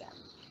not one of them.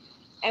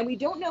 And we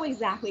don't know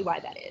exactly why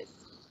that is.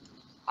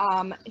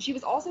 She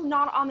was also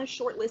not on the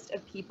short list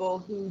of people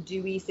who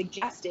Dewey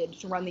suggested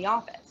to run the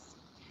office.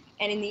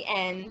 And in the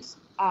end,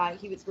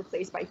 he was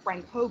replaced by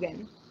Frank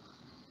Hogan,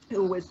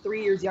 who was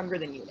 3 years younger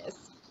than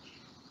Eunice.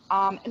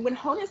 And when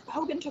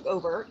Hogan took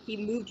over, he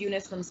moved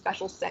Eunice from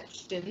Special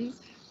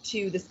Sections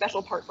to the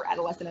Special Part for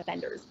Adolescent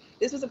Offenders.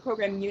 This was a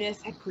program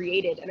Eunice had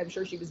created, and I'm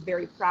sure she was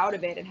very proud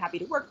of it and happy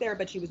to work there,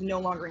 but she was no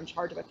longer in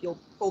charge of a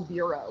full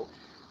bureau.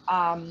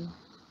 And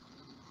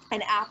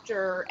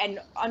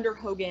under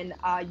Hogan,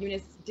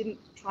 Eunice didn't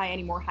try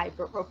any more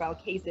high-profile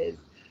cases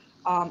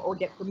or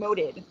get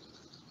promoted.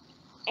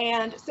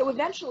 And so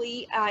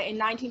eventually, in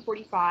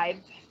 1945,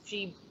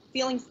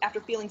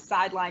 after feeling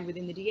sidelined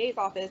within the DA's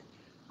office,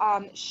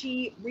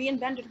 she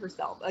reinvented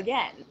herself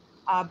again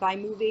by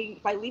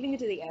leaving the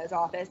DA's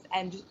office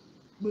and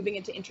moving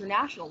into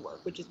international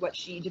work, which is what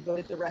she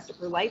devoted the rest of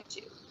her life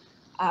to.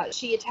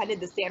 She attended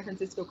the San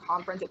Francisco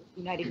conference at which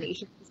the United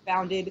Nations was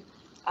founded,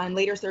 and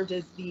later served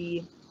as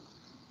the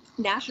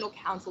National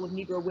Council of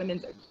Negro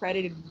Women's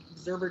accredited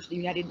observer to the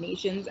United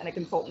Nations and a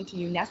consultant to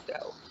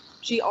UNESCO.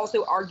 She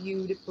also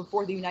argued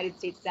before the United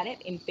States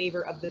Senate in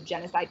favor of the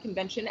Genocide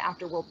Convention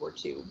after World War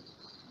II.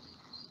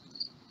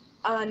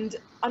 And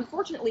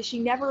unfortunately, she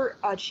never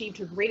achieved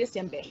her greatest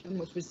ambition,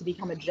 which was to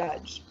become a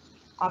judge,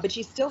 but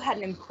she still had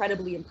an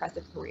incredibly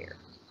impressive career.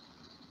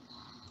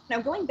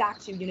 Now, going back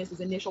to Eunice's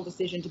initial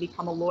decision to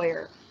become a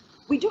lawyer,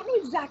 we don't know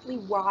exactly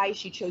why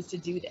she chose to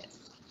do this.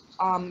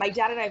 My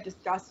dad and I have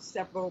discussed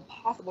several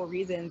possible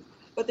reasons,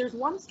 but there's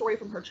one story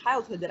from her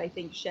childhood that I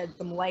think sheds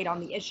some light on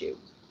the issue.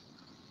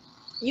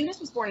 Eunice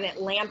was born in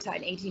Atlanta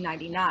in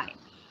 1899.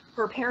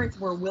 Her parents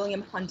were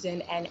William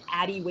Hunton and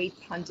Addie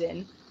Waits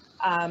Hunton,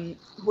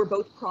 who were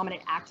both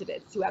prominent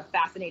activists who have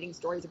fascinating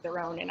stories of their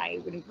own, and I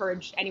would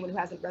encourage anyone who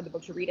hasn't read the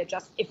book to read it,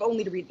 just if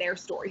only to read their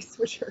stories,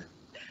 which are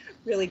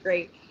really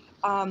great.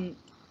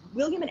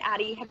 William and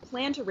Addie had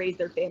planned to raise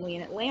their family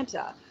in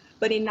Atlanta,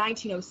 but in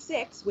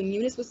 1906, when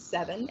Eunice was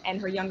 7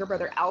 and her younger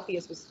brother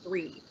Alpheus was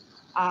 3,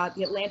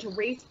 the Atlanta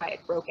race riot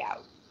broke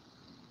out.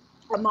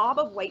 A mob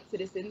of white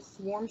citizens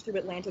swarmed through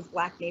Atlanta's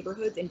black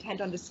neighborhoods, intent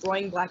on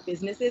destroying black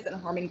businesses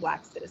and harming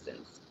black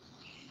citizens.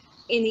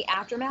 In the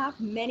aftermath,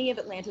 many of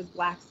Atlanta's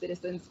black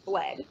citizens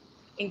fled,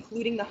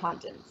 including the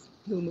Huntons,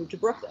 who moved to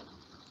Brooklyn.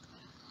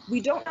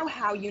 We don't know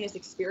how Eunice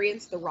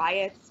experienced the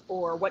riots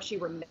or what she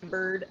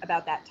remembered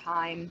about that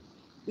time.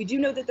 We do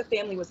know that the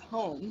family was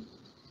home.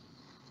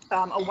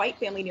 A white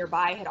family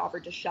nearby had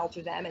offered to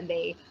shelter them, and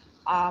they,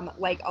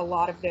 like a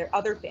lot of their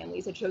other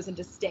families, had chosen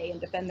to stay and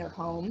defend their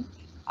home,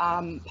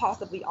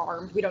 possibly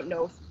armed. We don't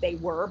know if they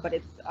were, but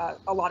it's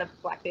a lot of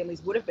black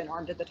families would have been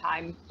armed at the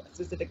time,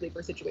 specifically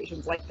for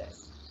situations like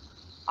this.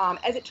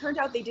 As it turned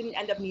out, they didn't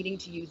end up needing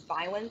to use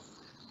violence.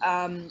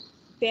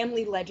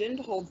 Family legend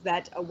holds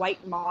that a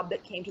white mob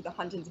that came to the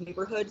Huntons'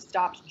 neighborhood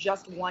stopped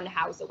just one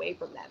house away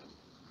from them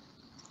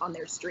on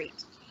their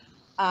street.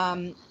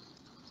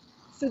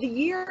 So the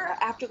year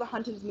after the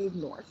Huntons moved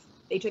north,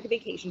 they took a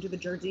vacation to the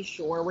Jersey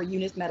Shore where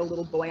Eunice met a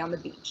little boy on the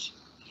beach.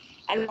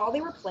 And while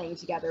they were playing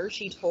together,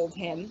 she told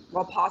him,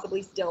 while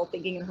possibly still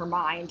thinking in her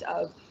mind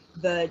of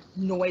the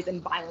noise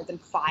and violence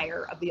and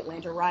fire of the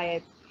Atlanta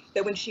riots,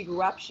 that when she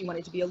grew up, she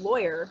wanted to be a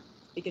lawyer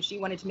because she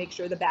wanted to make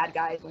sure the bad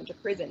guys went to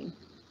prison.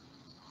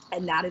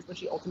 And that is what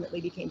she ultimately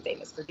became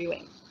famous for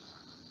doing.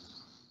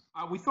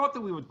 We thought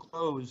that we would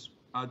close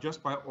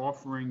just by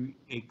offering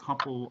a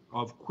couple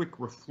of quick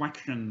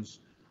reflections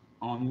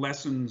on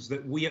lessons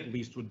that we at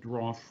least would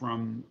draw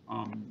from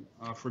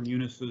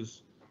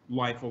Eunice's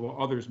life, although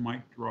others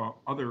might draw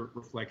other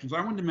reflections.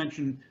 I wanted to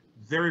mention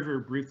very, very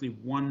briefly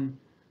one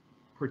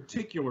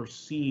particular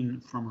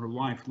scene from her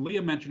life.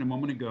 Leah mentioned a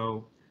moment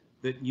ago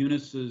that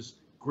Eunice's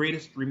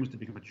greatest dream was to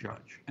become a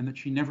judge, and that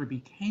she never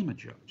became a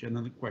judge. And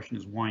then the question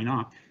is, why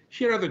not?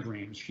 She had other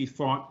dreams. She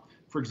thought,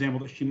 for example,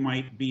 that she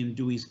might be in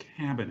Dewey's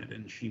cabinet,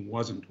 and she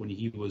wasn't when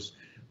he was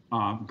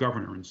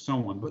governor and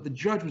so on. But the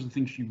judge was the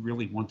thing she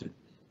really wanted.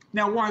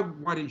 Now, why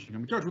didn't she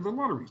become a judge? Well, there are a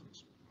lot of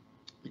reasons.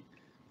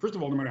 First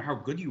of all, no matter how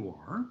good you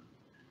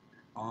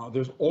are,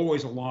 there's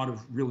always a lot of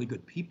really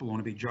good people who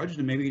want to be judged,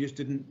 and maybe you just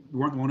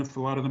weren't the one to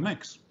fill out of the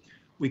mix.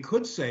 We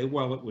could say,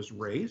 well, it was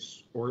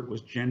race, or it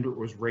was gender, it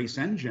was race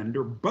and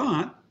gender,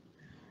 but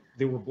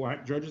there were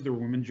black judges, there were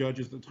women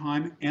judges at the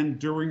time, and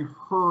during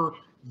her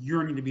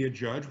yearning to be a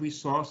judge, we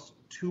saw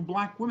 2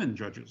 black women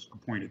judges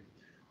appointed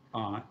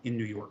in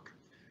New York.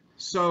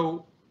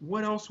 So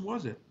what else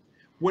was it?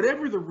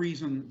 Whatever the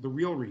reason, the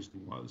real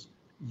reason was,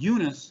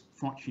 Eunice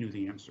thought she knew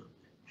the answer.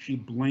 She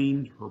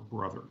blamed her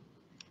brother.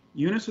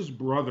 Eunice's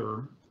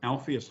brother,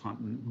 Alpheus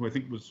Hunton, who I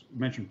think was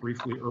mentioned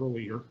briefly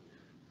earlier,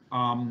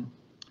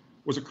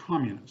 was a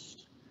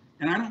communist.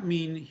 And I don't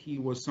mean he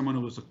was someone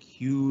who was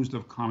accused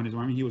of communism.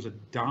 I mean, he was a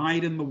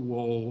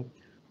dyed-in-the-wool,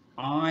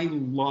 I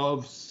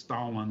love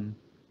Stalin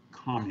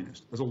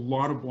communist, as a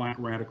lot of black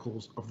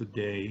radicals of the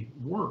day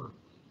were.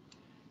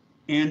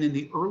 And in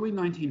the early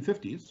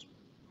 1950s,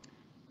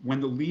 when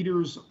the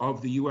leaders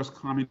of the US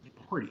Communist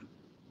Party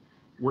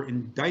were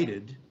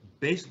indicted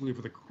basically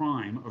for the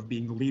crime of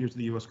being the leaders of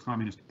the US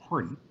Communist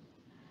Party,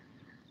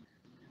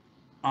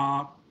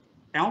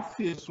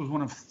 Alpheus was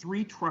one of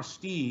 3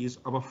 trustees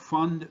of a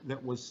fund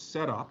that was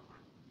set up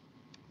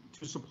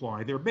to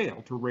supply their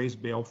bail, to raise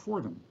bail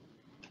for them.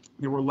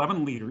 There were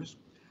 11 leaders,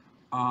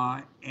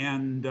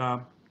 and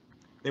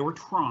they were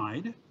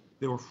tried.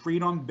 They were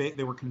freed on bail.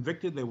 They were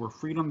convicted. They were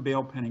freed on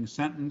bail pending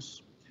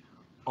sentence.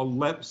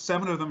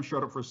 7 of them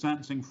showed up for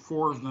sentencing.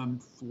 4 of them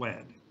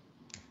fled.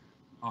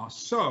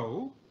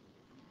 So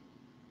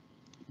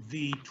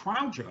the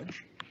trial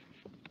judge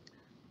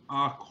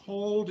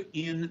called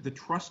in the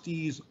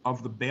trustees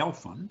of the bail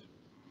fund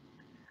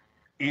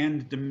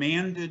and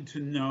demanded to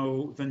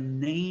know the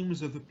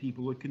names of the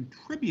people who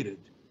contributed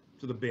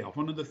to the bail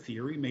fund. And the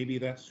theory, maybe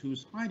that's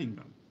who's hiding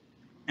them.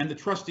 And the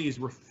trustees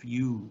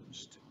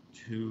refused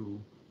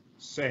to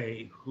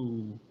say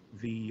who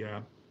the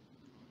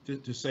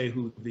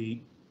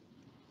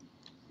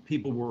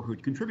people were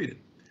who'd contributed.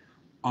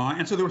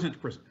 And so they were sent to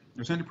prison. They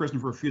were sent to prison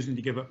for refusing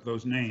to give up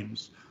those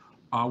names.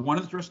 One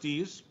of the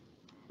trustees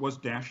was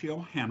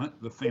Dashiell Hammett,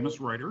 the famous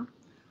writer,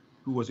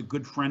 who was a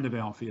good friend of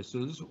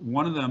Alpheus's.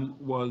 One of them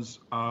was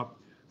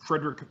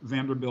Frederick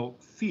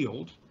Vanderbilt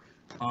Field,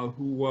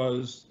 who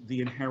was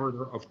the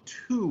inheritor of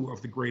 2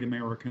 of the great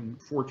American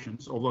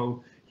fortunes,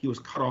 although he was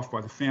cut off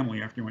by the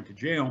family after he went to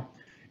jail.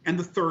 And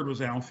the third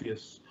was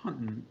Alpheus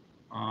Hunton.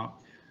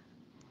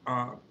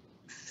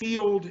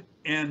 Field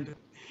and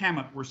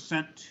Hammett were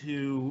sent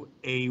to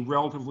a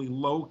relatively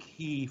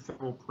low-key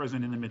federal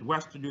prison in the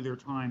Midwest to do their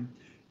time.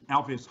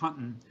 Alpheus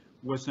Hunton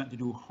was sent to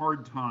do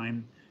hard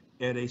time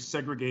at a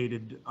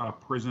segregated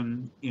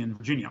prison in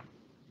Virginia.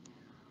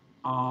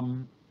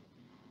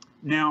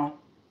 Now,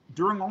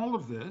 during all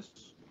of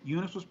this,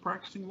 Eunice was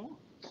practicing law.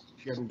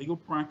 She had a legal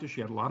practice, she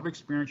had a lot of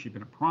experience, she'd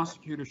been a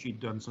prosecutor, she'd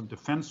done some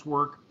defense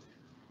work,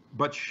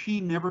 but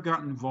she never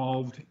got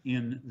involved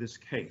in this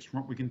case.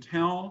 From what we can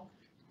tell,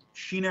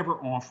 she never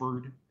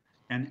offered,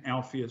 and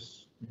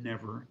Alpheus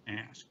never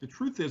asked. The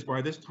truth is,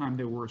 by this time,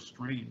 they were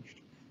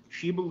estranged.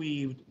 She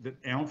believed that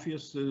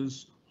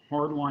Alpheus's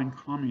hardline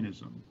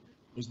communism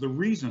was the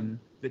reason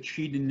that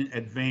she didn't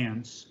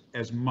advance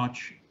as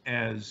much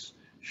as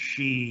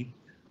she,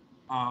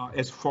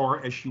 as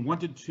far as she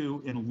wanted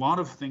to in a lot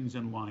of things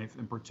in life,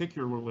 and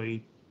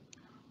particularly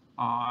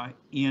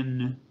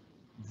in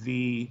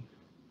the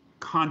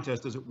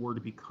contest, as it were,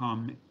 to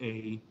become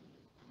a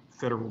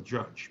federal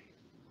judge.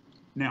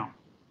 Now,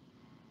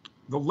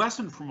 the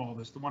lesson from all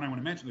this, the one I want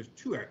to mention, there's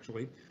 2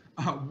 actually.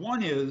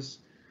 One is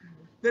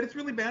that it's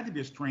really bad to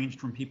be estranged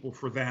from people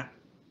for that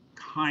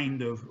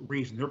kind of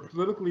reason. Their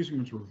political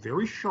reasons were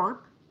very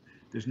sharp.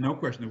 There's no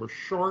question. They were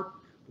sharp,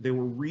 they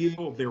were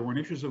real, they were on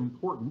issues of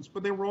importance,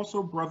 but they were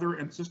also brother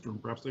and sister,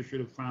 and perhaps they should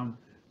have found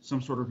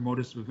some sort of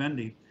modus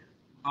vivendi.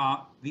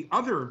 The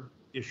other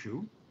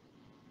issue,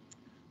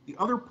 the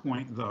other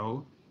point,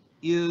 though,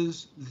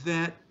 is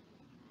that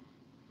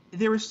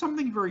there is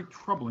something very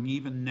troubling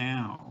even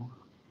now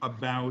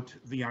about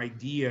the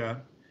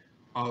idea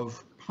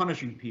of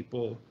punishing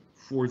people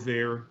for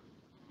their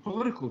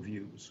political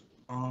views.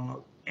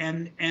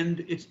 And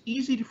it's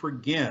easy to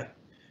forget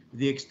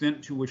the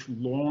extent to which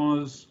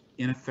laws,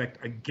 in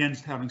effect,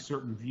 against having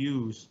certain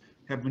views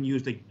have been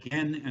used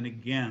again and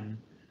again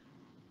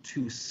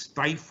to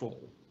stifle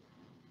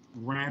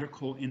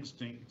radical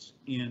instincts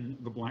in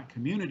the Black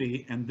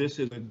community, and this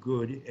is a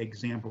good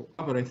example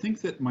of it. I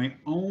think that my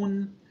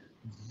own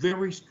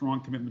very strong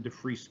commitment to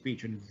free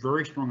speech and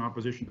very strong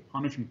opposition to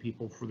punishing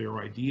people for their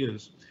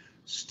ideas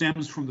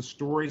stems from the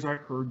stories I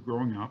heard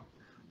growing up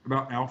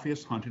about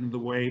Alpheus Hunton and the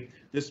way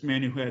this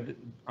man who had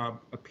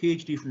a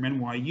PhD from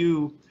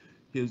NYU,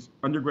 his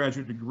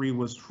undergraduate degree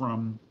was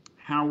from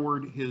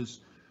Howard,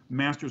 his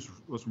master's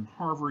was from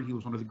Harvard. He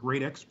was one of the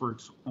great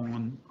experts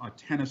on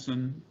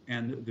Tennyson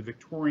and the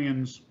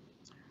Victorians.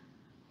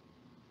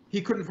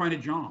 He couldn't find a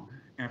job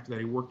after that.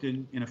 He worked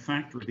in a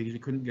factory because he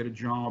couldn't get a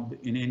job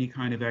in any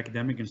kind of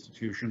academic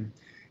institution.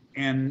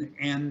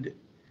 And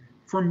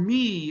for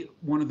me,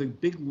 one of the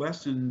big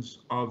lessons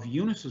of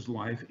Eunice's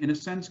life, in a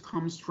sense,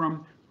 comes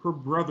from her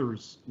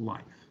brother's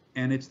life.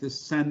 And it's this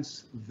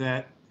sense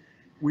that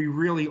we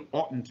really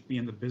oughtn't be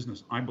in the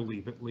business, I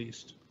believe at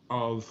least,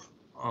 of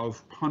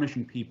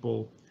punishing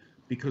people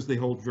because they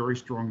hold very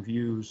strong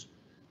views,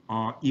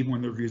 even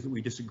when they're views that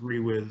we disagree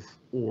with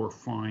or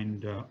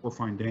find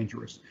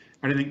dangerous.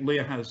 And I think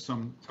Leah has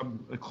some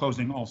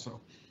closing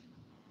also.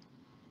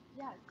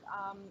 Yes.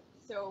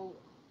 So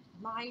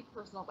my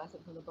personal lesson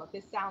from the book,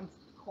 this sounds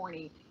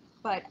corny,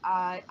 but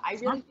I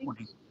really think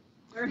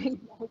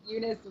learning about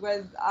Eunice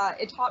was,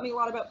 it taught me a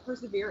lot about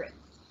perseverance,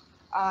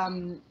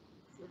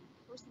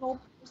 personal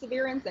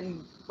perseverance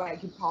and what I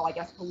could call, I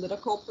guess,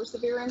 political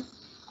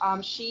perseverance.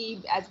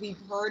 She, as we've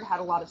heard, had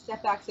a lot of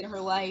setbacks in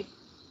her life.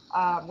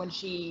 When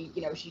she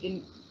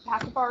didn't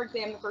pass the bar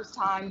exam the first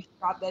time, she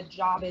got the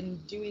job in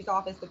Dewey's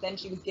office, but then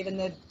she was given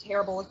the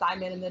terrible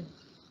assignment in the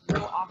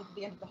little office at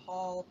the end of the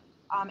hall.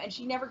 And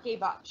she never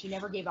gave up. She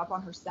never gave up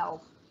on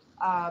herself.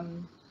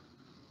 And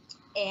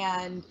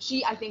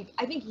I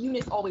think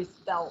Eunice always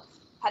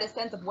had a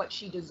sense of what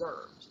she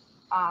deserved,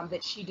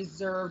 that she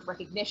deserved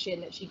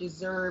recognition, that she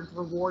deserved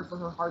reward for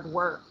her hard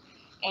work.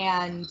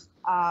 And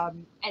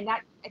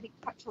that, I think,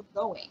 kept her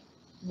going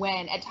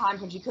when at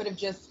times when she could have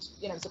just,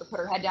 sort of put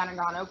her head down and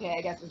gone, okay,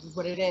 I guess this is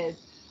what it is.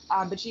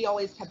 But she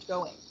always kept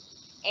going.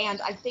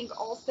 And I think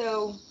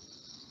also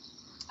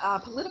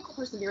political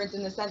perseverance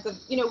in the sense of,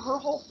 her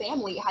whole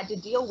family had to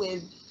deal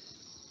with,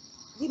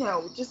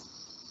 just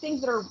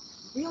things that are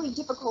really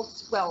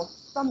difficult, well,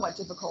 somewhat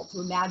difficult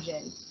to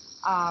imagine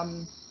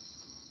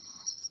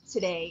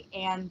today.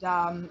 And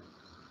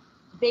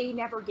they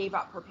never gave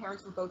up. Her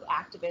parents were both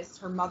activists.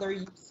 Her mother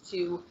used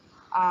to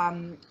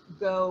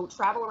go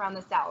travel around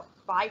the South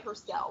by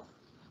herself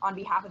on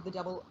behalf of the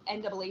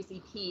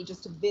NAACP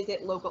just to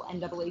visit local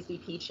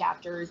NAACP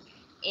chapters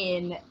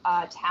in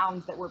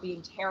towns that were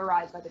being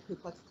terrorized by the Ku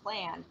Klux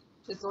Klan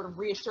to sort of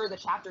reassure the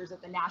chapters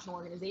that the national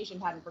organization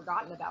hadn't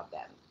forgotten about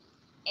them.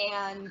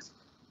 And,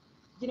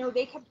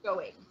 they kept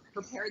going.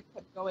 her parents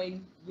kept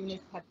going,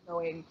 Eunice kept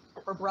going,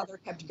 her brother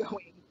kept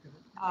going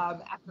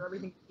after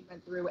everything she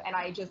went through. And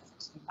I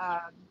just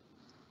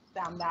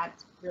found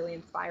that really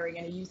inspiring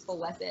and a useful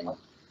lesson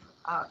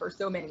for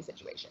so many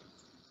situations.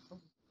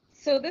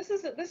 So this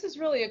is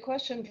really a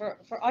question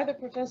for either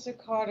Professor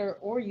Carter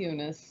or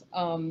Eunice.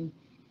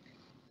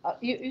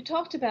 You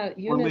talked about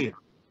Eunice.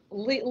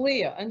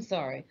 Leah, I'm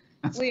sorry.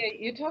 Leah,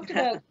 you talked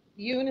about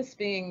Eunice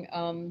being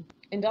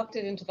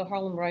inducted into the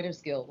Harlem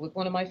Writers Guild with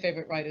one of my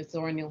favorite writers,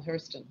 Zora Neale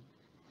Hurston.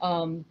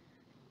 Can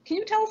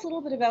you tell us a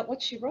little bit about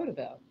what she wrote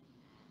about?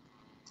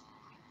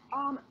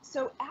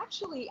 So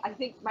actually, I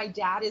think my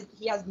dad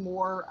he has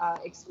more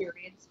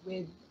experience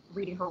with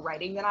reading her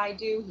writing than I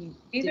do.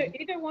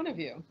 Either one of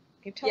you.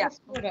 Can you tell us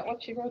more about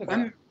what she wrote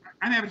about?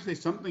 I'm happy to say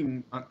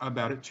something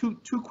about it.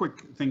 Two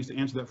quick things to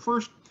answer that.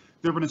 First,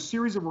 there have been a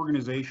series of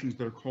organizations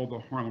that are called the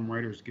Harlem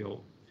Writers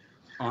Guild.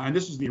 And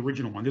this is the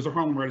original one. There's a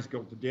Harlem Writers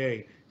Guild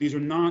today.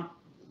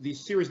 These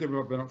series that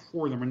have been up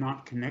for them are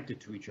not connected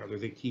to each other.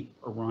 They keep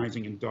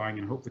arising and dying,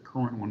 and hope the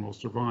current one will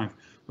survive.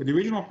 But the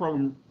original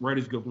Harlem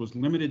Writers Guild was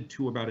limited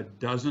to about a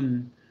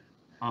dozen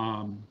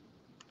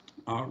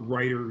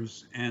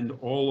writers, and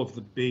all of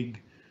the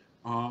big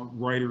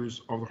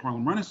writers of the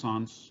Harlem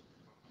Renaissance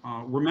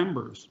were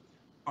members.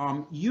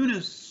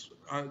 Eunice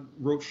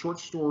wrote short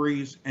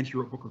stories, and she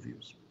wrote book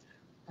reviews.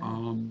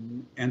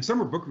 And some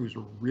of her book reviews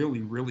are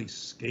really, really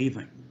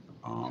scathing.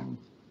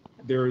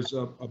 There's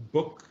a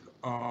book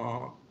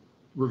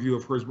review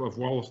of hers, of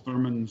Wallace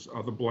Thurman's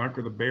The Black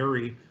or the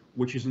Berry,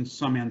 which is in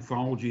some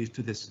anthologies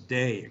to this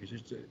day. It's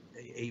just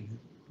a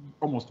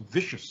almost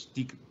vicious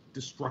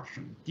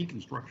deconstruction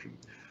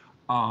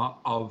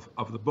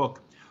of the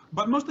book.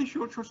 But mostly she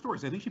wrote short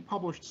stories. I think she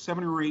published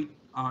 7 or 8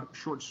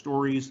 short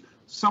stories.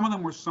 Some of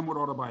them were somewhat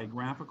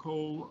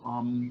autobiographical.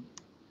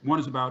 One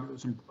is about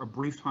a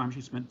brief time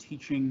she spent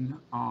teaching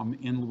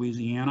in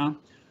Louisiana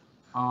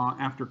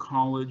after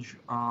college.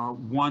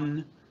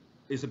 One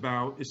is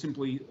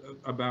simply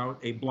about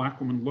a Black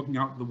woman looking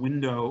out the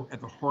window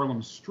at the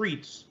Harlem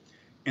streets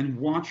and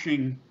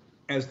watching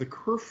as the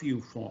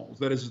curfew falls.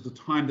 That is the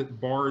time that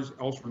bars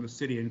elsewhere in the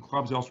city and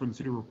clubs elsewhere in the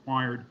city are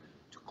required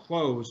to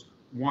close,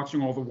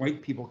 watching all the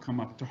white people come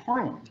up to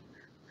Harlem,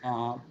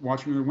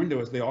 watching their window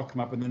as they all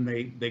come up, and then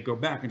they go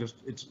back. And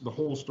it's the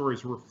whole story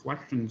is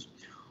reflections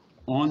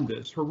on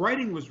this. Her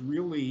writing was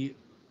really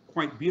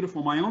quite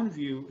beautiful. My own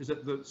view is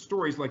that the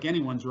stories, like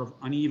anyone's, are of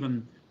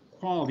uneven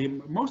quality.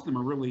 Most of them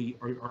are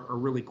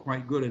really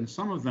quite good, and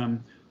some of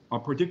them,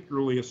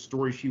 particularly a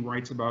story she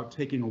writes about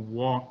taking a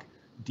walk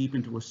deep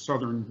into a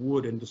southern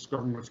wood and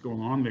discovering what's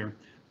going on there,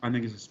 I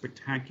think is a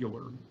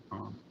spectacular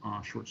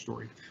short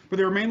story. But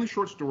they were mainly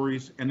short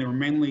stories, and they were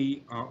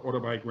mainly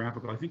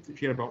autobiographical. I think that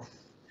she had about, it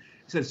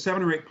said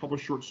 7 or 8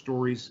 published short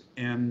stories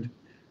and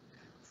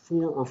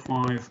 4 or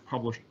 5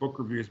 published book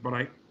reviews, but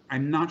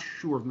I'm not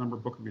sure of the number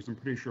of book reviews. I'm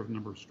pretty sure of the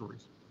number of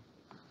stories.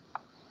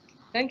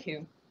 Thank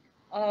you.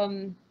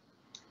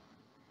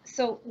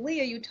 So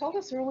Leah, you told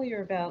us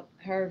earlier about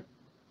her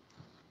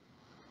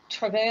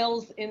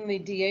travails in the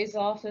DA's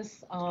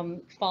office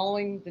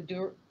following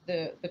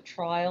the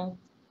trial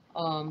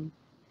of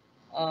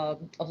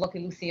Lucky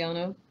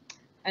Luciano,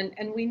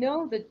 and we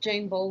know that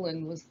Jane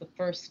Bolin was the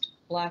first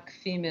Black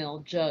female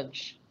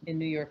judge in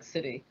New York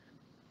City.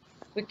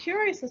 We're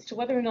curious as to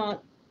whether or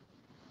not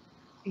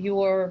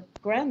your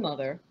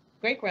grandmother,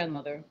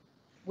 great-grandmother,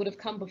 would have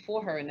come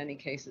before her in any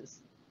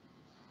cases.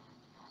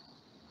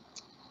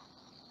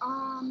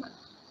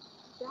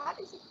 That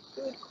is a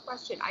good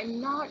question. I'm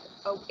not,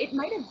 it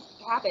might have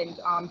happened.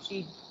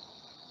 She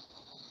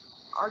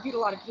argued a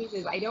lot of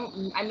cases.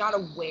 I'm not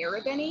aware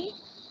of any,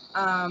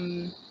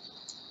 but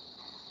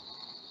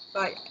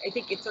I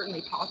think it's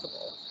certainly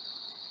possible.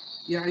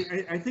 Yeah,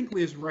 I think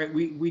Leah's right.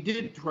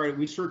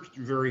 We searched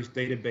various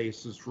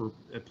databases for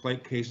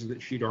cases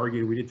that she'd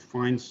argued. We did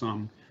find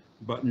some,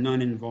 but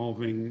none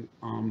involving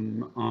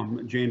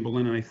Jane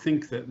Bolin. And I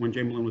think that when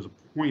Jane Bolin was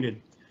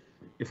appointed,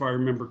 if I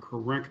remember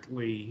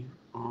correctly,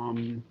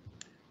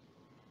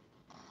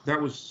 that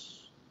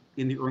was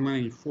in the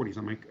early 1940s.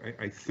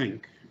 I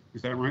think,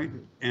 is that right?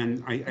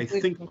 And I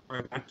think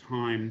by that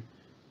time,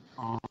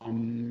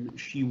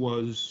 she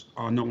was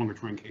no longer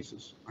trying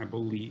cases, I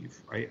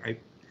believe.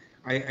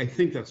 I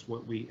think that's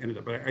what we ended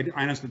up, but I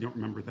honestly don't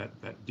remember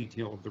that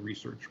detail of the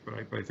research, but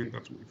I think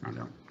that's what we found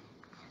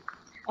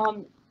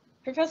out.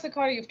 Professor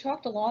Carter, you've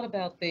talked a lot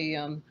about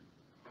the,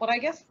 what I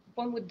guess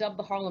one would dub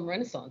the Harlem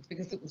Renaissance,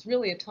 because it was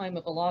really a time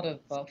of a lot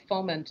of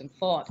foment and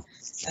thought,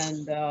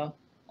 and a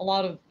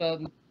lot of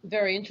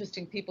very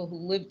interesting people who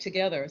lived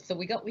together. So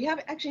we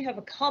actually have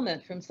a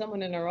comment from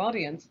someone in our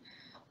audience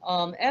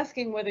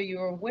asking whether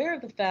you're aware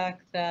of the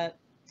fact that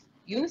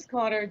Eunice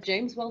Carter,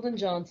 James Weldon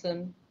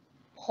Johnson,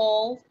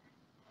 Paul,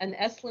 and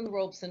Eslyn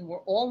Robeson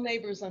were all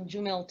neighbors on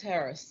Jumel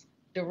Terrace,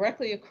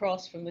 directly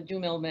across from the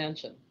Jumel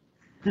Mansion.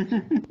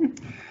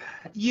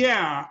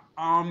 Yeah,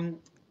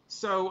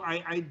 so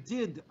I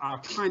did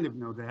kind of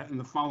know that in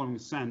the following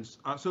sense.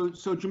 So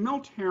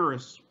Jumel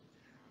Terrace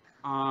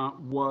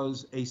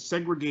was a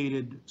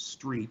segregated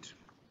street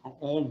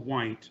all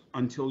white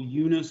until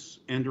Eunice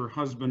and her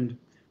husband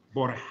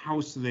bought a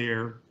house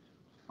there,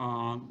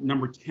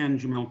 number 10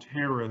 Jamel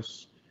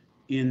Terrace,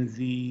 in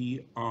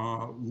the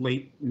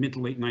mid to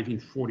late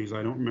 1940s.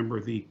 I don't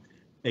remember the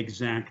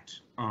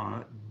exact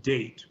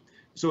date.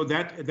 So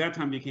that at that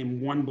time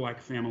became one black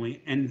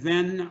family. And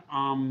then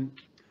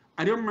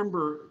I don't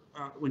remember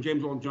when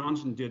James Earl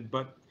Johnson did,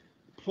 but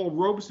Paul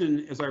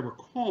Robeson, as I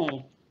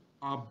recall,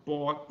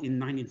 bought in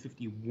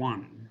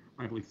 1951,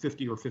 I believe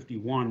 50 or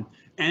 51.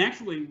 And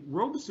actually,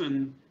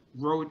 Robeson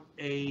wrote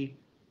a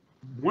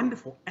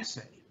wonderful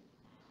essay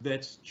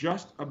that's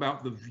just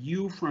about the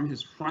view from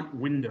his front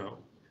window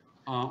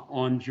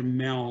on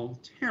Jamel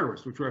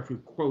Terrace, which I actually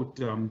quote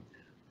in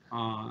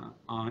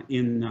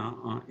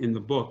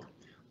the book.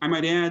 I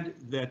might add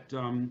that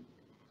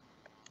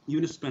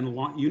Eunice and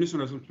her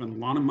husband spent a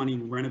lot of money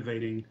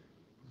renovating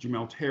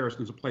Jamel Terrace.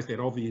 There's a place they had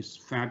all these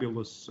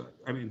fabulous,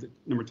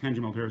 number 10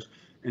 Jamel Terrace,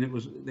 and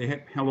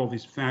they held all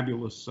these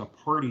fabulous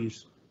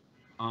parties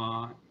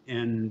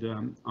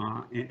and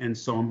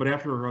so on. But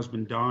after her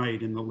husband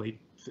died in the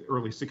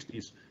early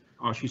 60s,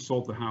 she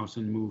sold the house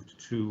and moved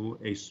to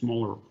a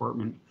smaller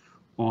apartment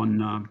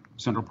on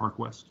Central Park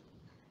West.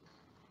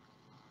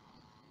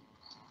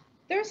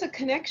 There's a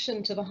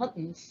connection to the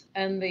Huntons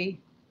and the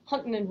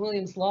Hunton and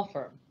Williams law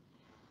firm.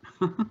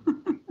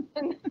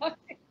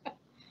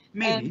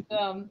 Maybe.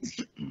 And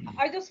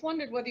I just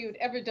wondered whether you'd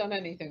ever done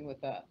anything with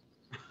that.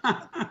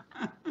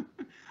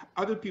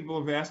 Other people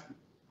have asked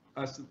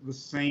us the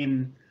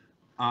same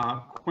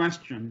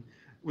question.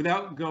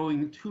 Without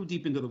going too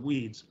deep into the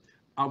weeds,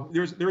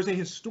 there's a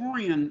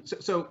historian.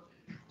 So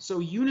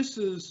Eunice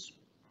is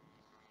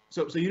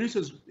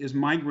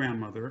my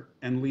grandmother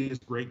and Leah's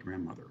great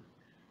grandmother.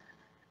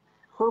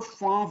 Her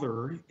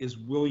father is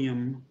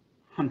William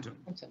Hunton,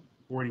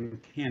 born in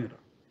Canada.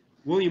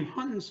 William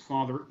Hunton's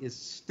father is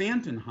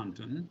Stanton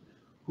Hunton,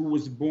 who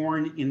was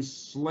born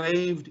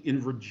enslaved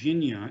in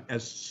Virginia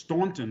as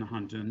Staunton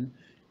Hunton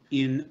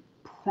in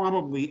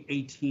probably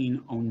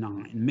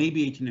 1809,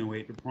 maybe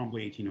 1808, but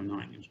probably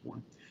 1809 he was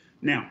born.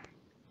 Now,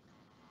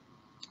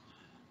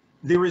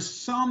 the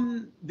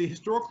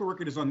historical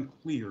record is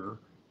unclear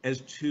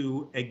as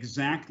to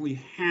exactly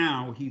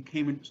how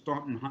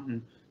Staunton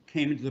Hunton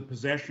came into the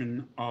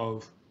possession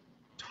of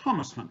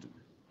Thomas Hunton,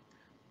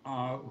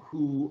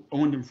 who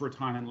owned him for a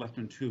time and left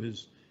him to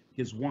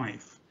his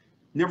wife.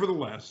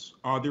 Nevertheless,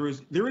 there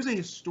is a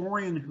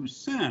historian who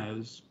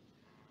says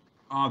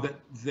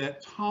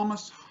that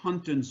Thomas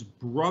Hunton's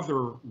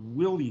brother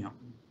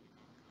William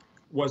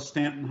was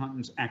Stanton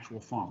Hunton's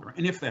actual father,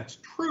 and if that's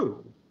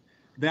true,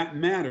 that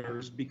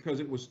matters because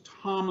it was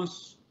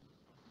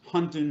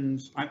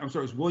it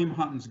was William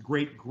Hunton's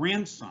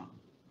great-grandson.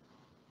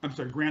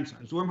 Grandson.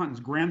 It was William Hunton's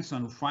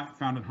grandson who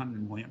founded Hunton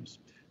and Williams.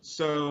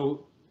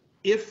 So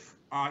if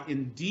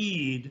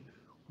indeed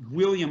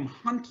William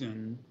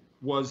Hunton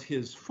was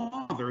his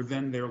father,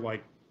 then they're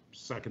like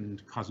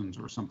second cousins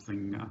or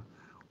something.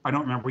 I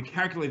don't remember. We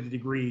calculated the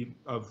degree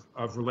of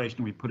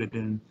relation. We put it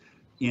in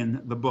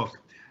the book.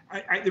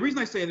 The reason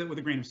I say that with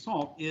a grain of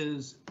salt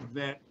is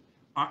that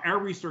our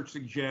research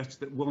suggests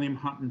that William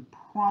Hunton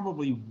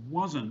probably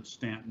wasn't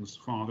Stanton's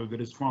father,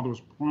 that his father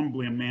was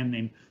probably a man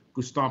named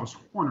Gustavus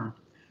Horner,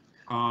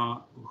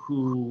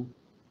 who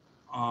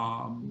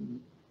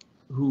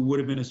would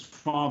have been his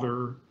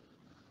father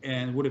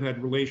and would have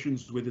had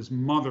relations with his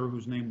mother,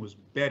 whose name was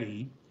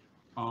Betty.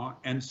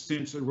 And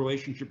since a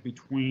relationship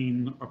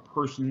between a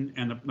person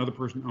and another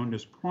person owned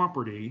his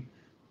property,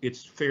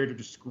 it's fair to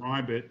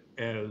describe it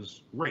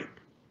as rape.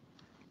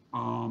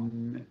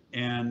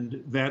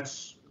 And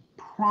that's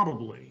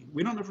probably,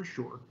 we don't know for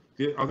sure,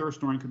 the other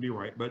historian could be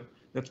right, but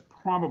that's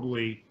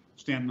probably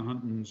Stanton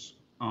Hunton's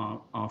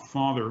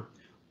father.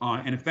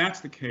 And if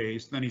that's the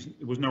case, then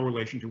it was no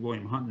relation to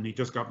William Hunton. He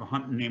just got the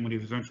Hunton name when he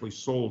was eventually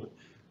sold,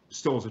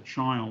 still as a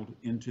child,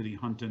 into the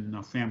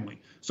Hunton family.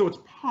 So it's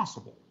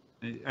possible.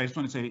 I just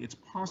want to say it's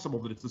possible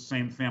that it's the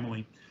same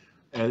family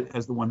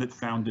as the one that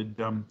founded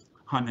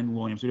Hunton and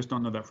Williams. We just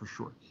don't know that for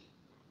sure.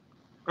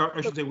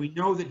 I should say we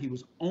know that he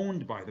was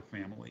owned by the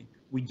family.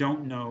 We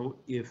don't know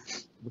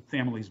if the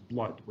family's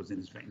blood was in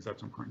his veins.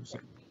 That's what I'm trying to say.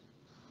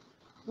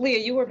 Leah,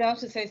 you were about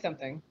to say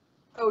something.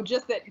 Oh,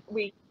 just that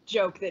we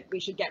joke that we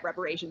should get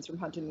reparations from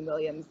Hunton and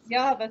Williams.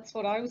 Yeah, that's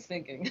what I was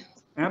thinking.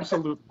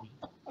 Absolutely.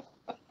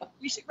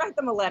 We should write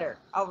them a letter.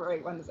 I'll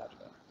write one this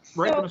afternoon.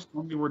 Write them a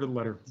strongly worded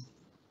letter.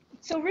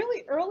 So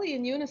really early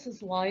in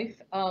Eunice's life,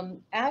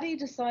 Addie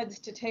decides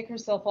to take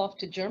herself off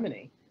to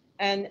Germany,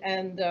 and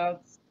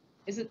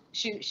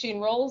she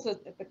enrolls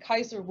at the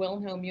Kaiser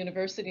Wilhelm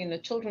University, and the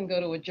children go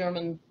to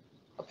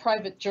a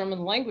private German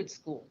language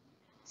school.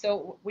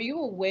 So were you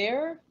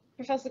aware,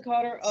 Professor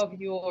Carter, of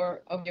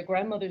your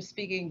grandmother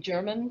speaking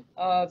German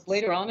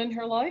later on in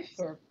her life,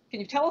 or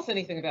can you tell us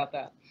anything about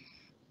that?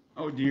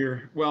 Oh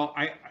dear. Well,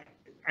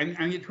 I'm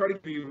going to try to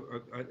give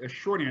you a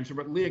short answer,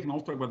 but Leah can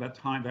also talk about that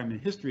time in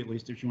history, at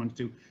least, if she wants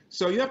to.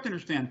 So you have to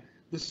understand,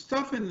 the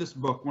stuff in this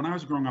book, when I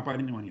was growing up, I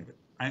didn't know any of it.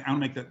 I want to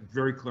make that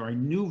very clear. I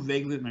knew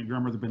vaguely that my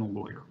grandmother had been a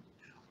lawyer.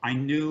 I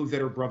knew that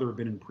her brother had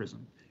been in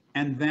prison.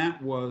 And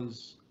that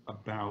was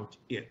about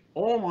it.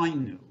 All I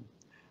knew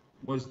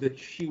was that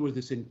she was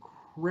this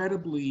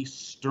incredibly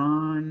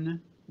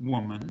stern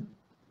woman.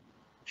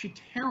 She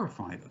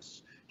terrified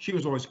us. She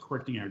was always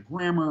correcting our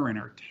grammar and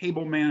our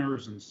table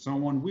manners and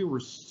so on. We were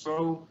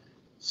so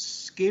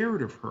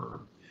scared of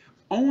her.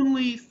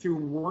 Only through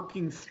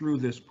working through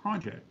this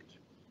project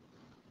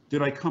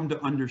did I come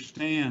to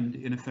understand,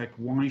 in effect,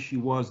 why she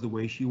was the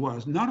way she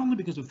was, not only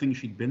because of things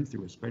she'd been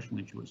through, especially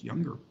when she was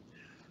younger,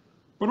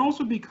 but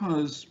also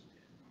because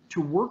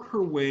to work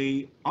her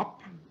way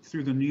up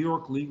through the New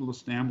York legal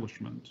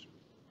establishment,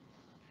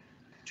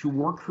 to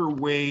work her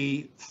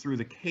way through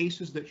the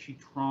cases that she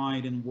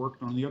tried and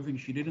worked on, the other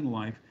things she did in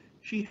life,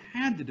 she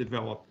had to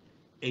develop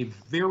a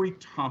very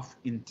tough,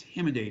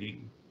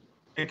 intimidating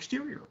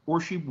exterior,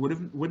 or she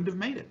wouldn't have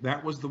made it.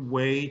 That was the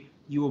way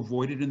you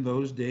avoided in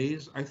those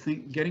days, I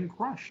think, getting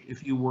crushed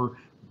if you were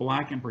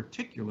Black, in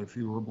particular, if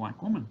you were a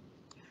Black woman.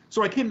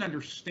 So I came to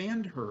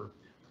understand her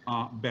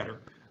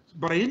better,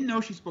 but I didn't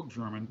know she spoke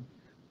German.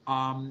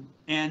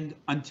 And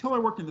until I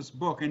worked in this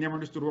book, I never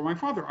understood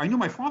what I knew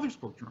my father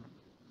spoke German.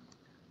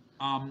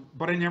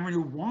 But I never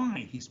knew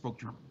why he spoke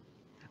German.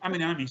 I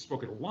mean, he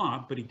spoke it a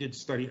lot, but he did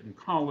study it in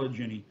college,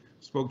 and he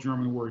spoke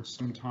German words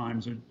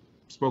sometimes, and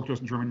spoke to us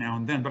in German now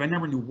and then, but I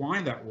never knew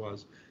why that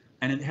was.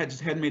 And it just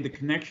hadn't made the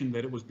connection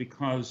that it was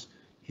because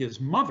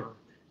his mother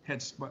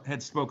had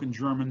spoken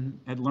German,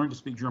 had learned to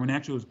speak German,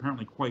 actually was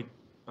apparently quite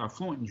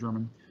fluent in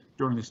German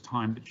during this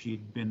time that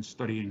she'd been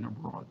studying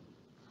abroad,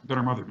 that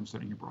her mother had been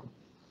studying abroad.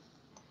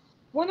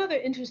 One other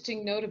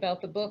interesting note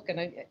about the book,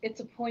 and it's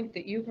a point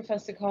that you,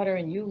 Professor Carter,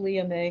 and you,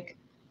 Leah, make.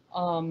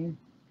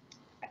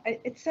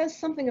 It says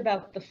something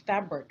about the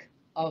fabric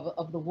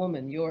of the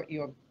woman, your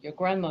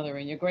grandmother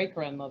and your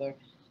great-grandmother.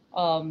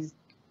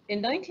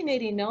 In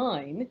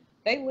 1989,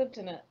 they lived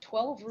in a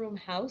 12-room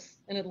house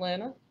in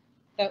Atlanta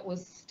that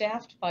was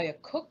staffed by a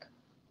cook,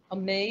 a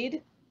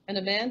maid, and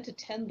a man to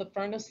tend the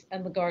furnace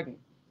and the garden.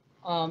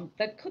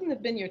 That couldn't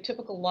have been your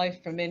typical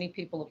life for many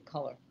people of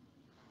color.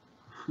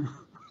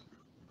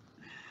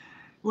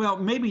 Well,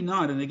 maybe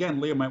not. And again,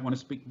 Leah might want to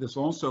speak to this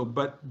also,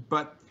 but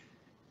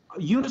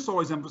Eunice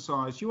always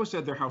emphasized, she always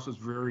said their house was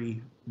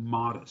very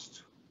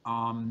modest.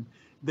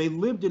 They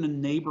lived in a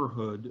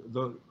neighborhood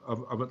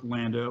of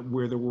Atlanta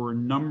where there were a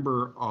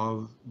number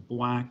of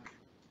Black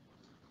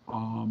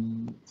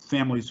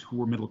families who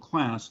were middle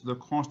class. The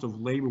cost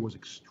of labor was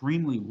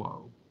extremely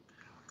low.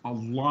 A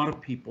lot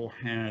of people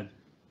had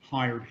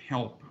hired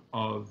help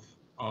of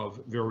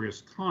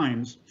various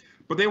kinds,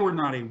 but they were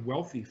not a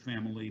wealthy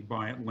family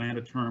by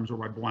Atlanta terms or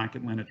by Black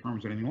Atlanta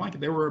terms or anything like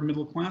it. They were a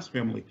middle class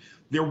family.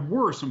 There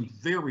were some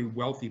very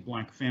wealthy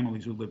Black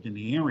families who lived in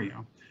the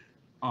area,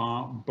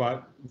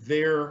 but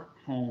their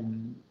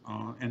home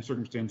and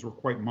circumstances were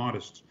quite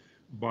modest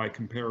by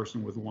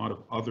comparison with a lot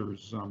of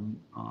others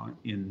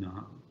in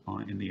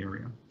the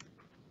area.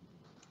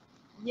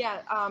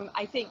 Yeah,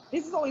 I think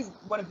this is always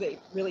one of the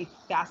really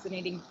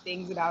fascinating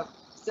things about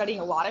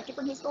studying a lot of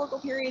different historical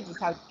periods, is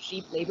how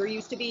cheap labor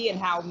used to be and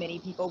how many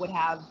people would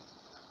have,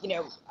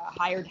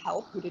 hired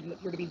help who didn't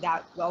appear to be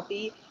that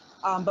wealthy.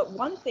 But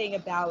one thing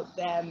about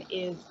them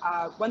is,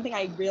 one thing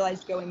I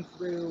realized going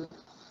through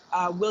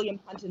William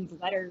Hunton's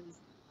letters,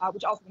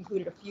 which also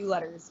included a few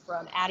letters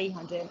from Addie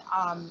Hunton,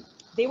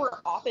 they were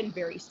often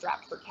very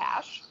strapped for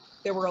cash.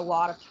 There were a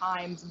lot of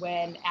times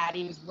when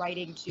Addie was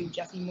writing to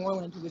Jesse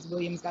Moreland, who was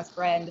William's best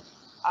friend,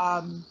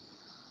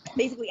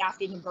 basically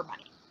asking him for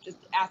money, just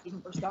asking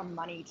him for some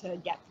money to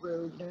get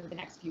through the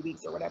next few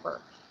weeks or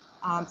whatever.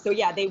 So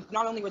yeah, they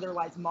not only were their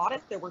lives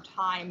modest, there were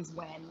times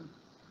when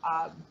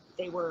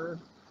they were,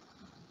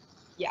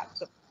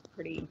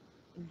 pretty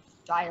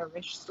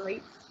dire-ish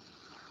straits.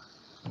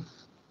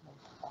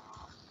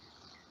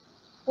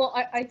 Well,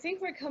 I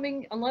think we're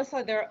coming, unless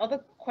there are other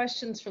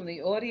questions from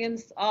the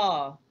audience.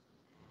 Well,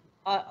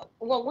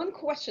 one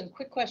question,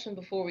 quick question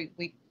before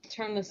we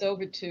turn this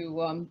over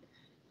to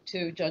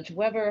Judge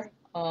Weber.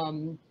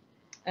 And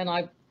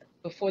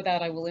before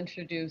that, I will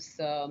introduce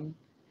the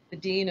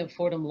Dean of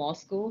Fordham Law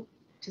School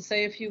to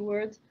say a few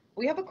words.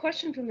 We have a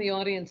question from the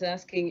audience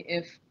asking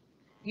if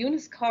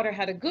Eunice Carter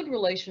had a good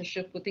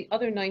relationship with the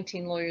other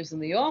 19 lawyers in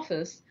the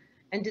office,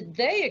 and did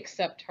they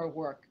accept her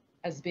work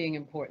as being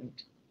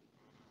important?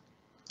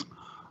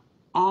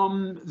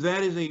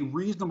 That is a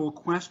reasonable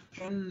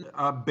question.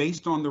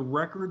 Based on the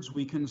records,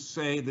 we can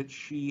say that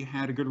she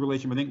had a good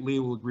relationship. I think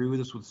Leah will agree with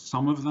us with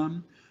some of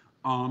them.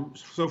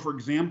 So, for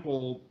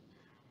example,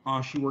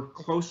 she worked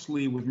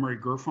closely with Mary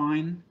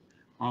Gerfine,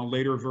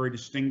 later a very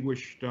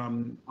distinguished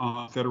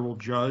federal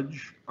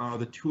judge.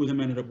 The two of them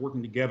ended up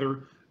working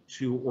together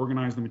to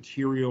organize the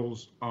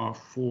materials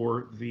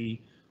for the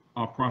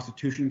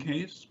prostitution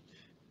case.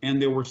 And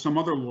there were some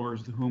other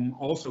lawyers whom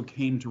also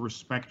came to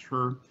respect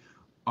her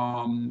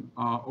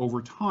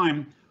over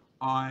time.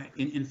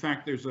 In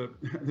fact, there's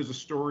a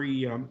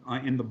story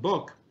in the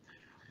book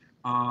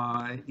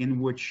in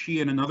which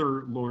she and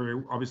another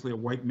lawyer, obviously a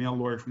white male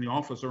lawyer from the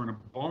office, are in a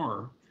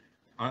bar,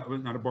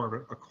 not a bar,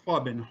 but a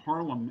club in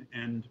Harlem,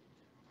 and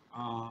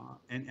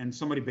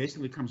somebody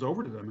basically comes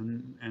over to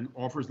them and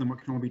offers them what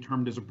can only be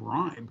termed as a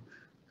bribe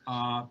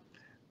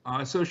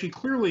So she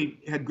clearly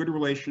had good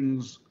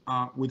relations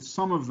with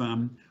some of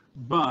them,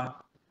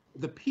 but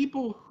the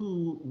people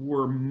who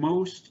were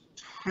most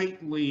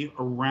tightly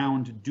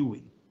around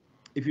Dewey,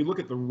 if you look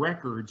at the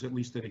records, at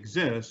least that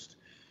exist,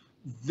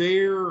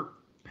 their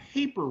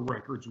paper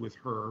records with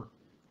her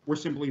were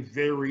simply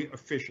very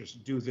officious.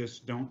 Do this,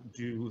 don't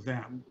do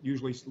that.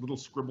 Usually little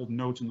scribbled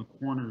notes in the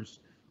corners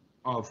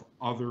of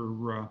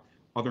other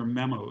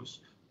memos.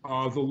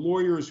 The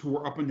lawyers who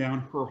were up and down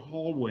her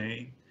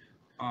hallway,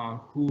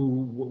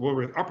 who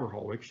were upper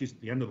hallway, she's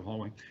at the end of the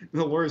hallway.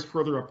 The lawyers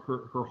further up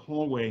her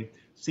hallway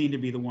seemed to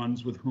be the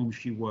ones with whom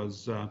she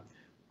was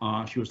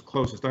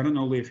closest. I don't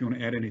know, Leah, if you want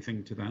to add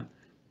anything to that.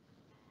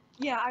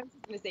 Yeah, I was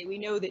just going to say, we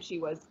know that she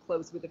was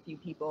close with a few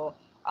people.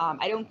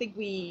 I don't think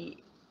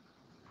we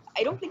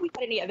had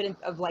any evidence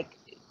of, like,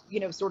 you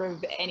know, sort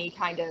of any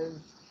kind of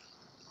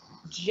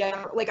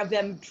general, like, of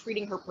them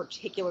treating her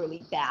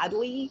particularly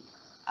badly.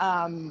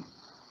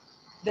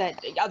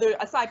 That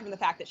aside from the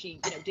fact that she,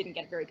 you know, didn't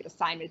get a very good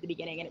assignment at the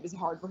beginning and it was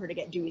hard for her to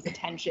get Dewey's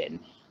attention.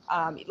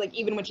 Like,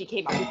 even when she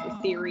came up with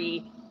the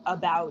theory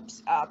about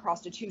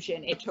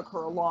prostitution, it took her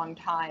a long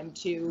time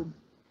to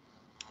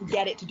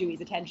get it to Dewey's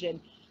attention.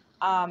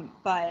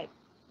 But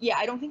yeah,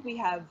 I don't think we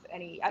have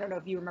any, I don't know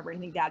if you remember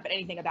anything, Dad, but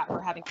anything about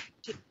her having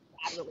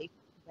bad relations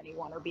with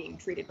anyone or being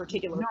treated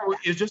particularly. No,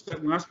 it's just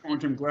that last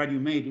point I'm glad you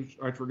made, which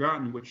I'd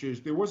forgotten, which is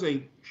there was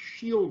a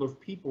shield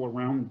of people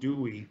around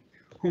Dewey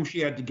whom she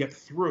had to get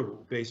through,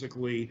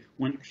 basically,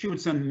 when she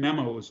would send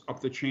memos up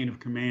the chain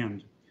of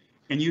command,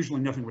 and usually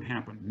nothing would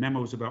happen.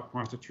 Memos about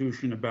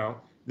prostitution,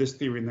 about this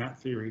theory and that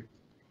theory,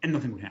 and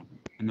nothing would happen,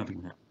 and nothing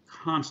would happen.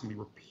 Constantly,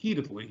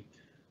 repeatedly,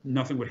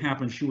 nothing would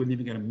happen. She wouldn't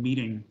even get a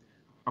meeting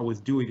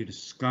with Dewey to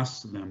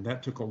discuss them.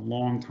 That took a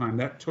long time.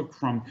 That took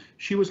from,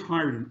 she was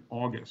hired in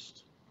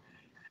August,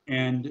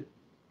 and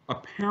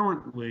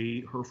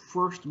apparently her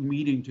first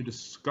meeting to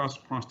discuss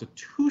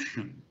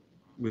prostitution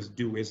with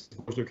Dewey, as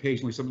opposed to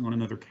occasionally something on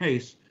another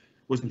case,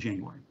 was in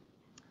January.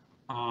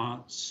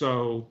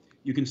 So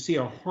you can see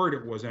how hard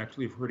it was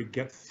actually for her to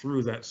get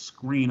through that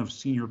screen of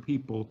senior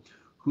people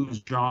whose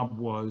job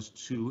was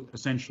to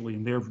essentially,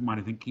 in their mind,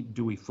 I think, keep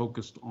Dewey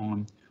focused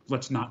on,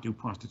 let's not do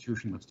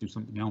prostitution, let's do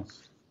something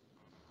else.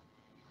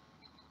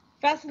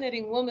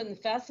 Fascinating woman,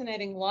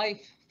 fascinating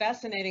life,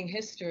 fascinating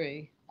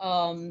history.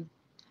 I'm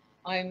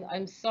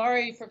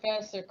sorry,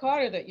 Professor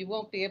Carter, that you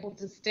won't be able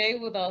to stay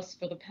with us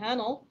for the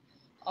panel.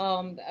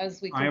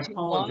 As we continue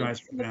on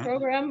in the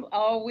program.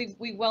 Oh,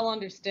 we well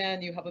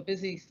understand you have a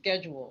busy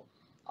schedule.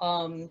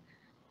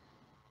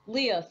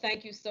 Leah,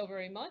 thank you so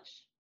very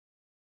much.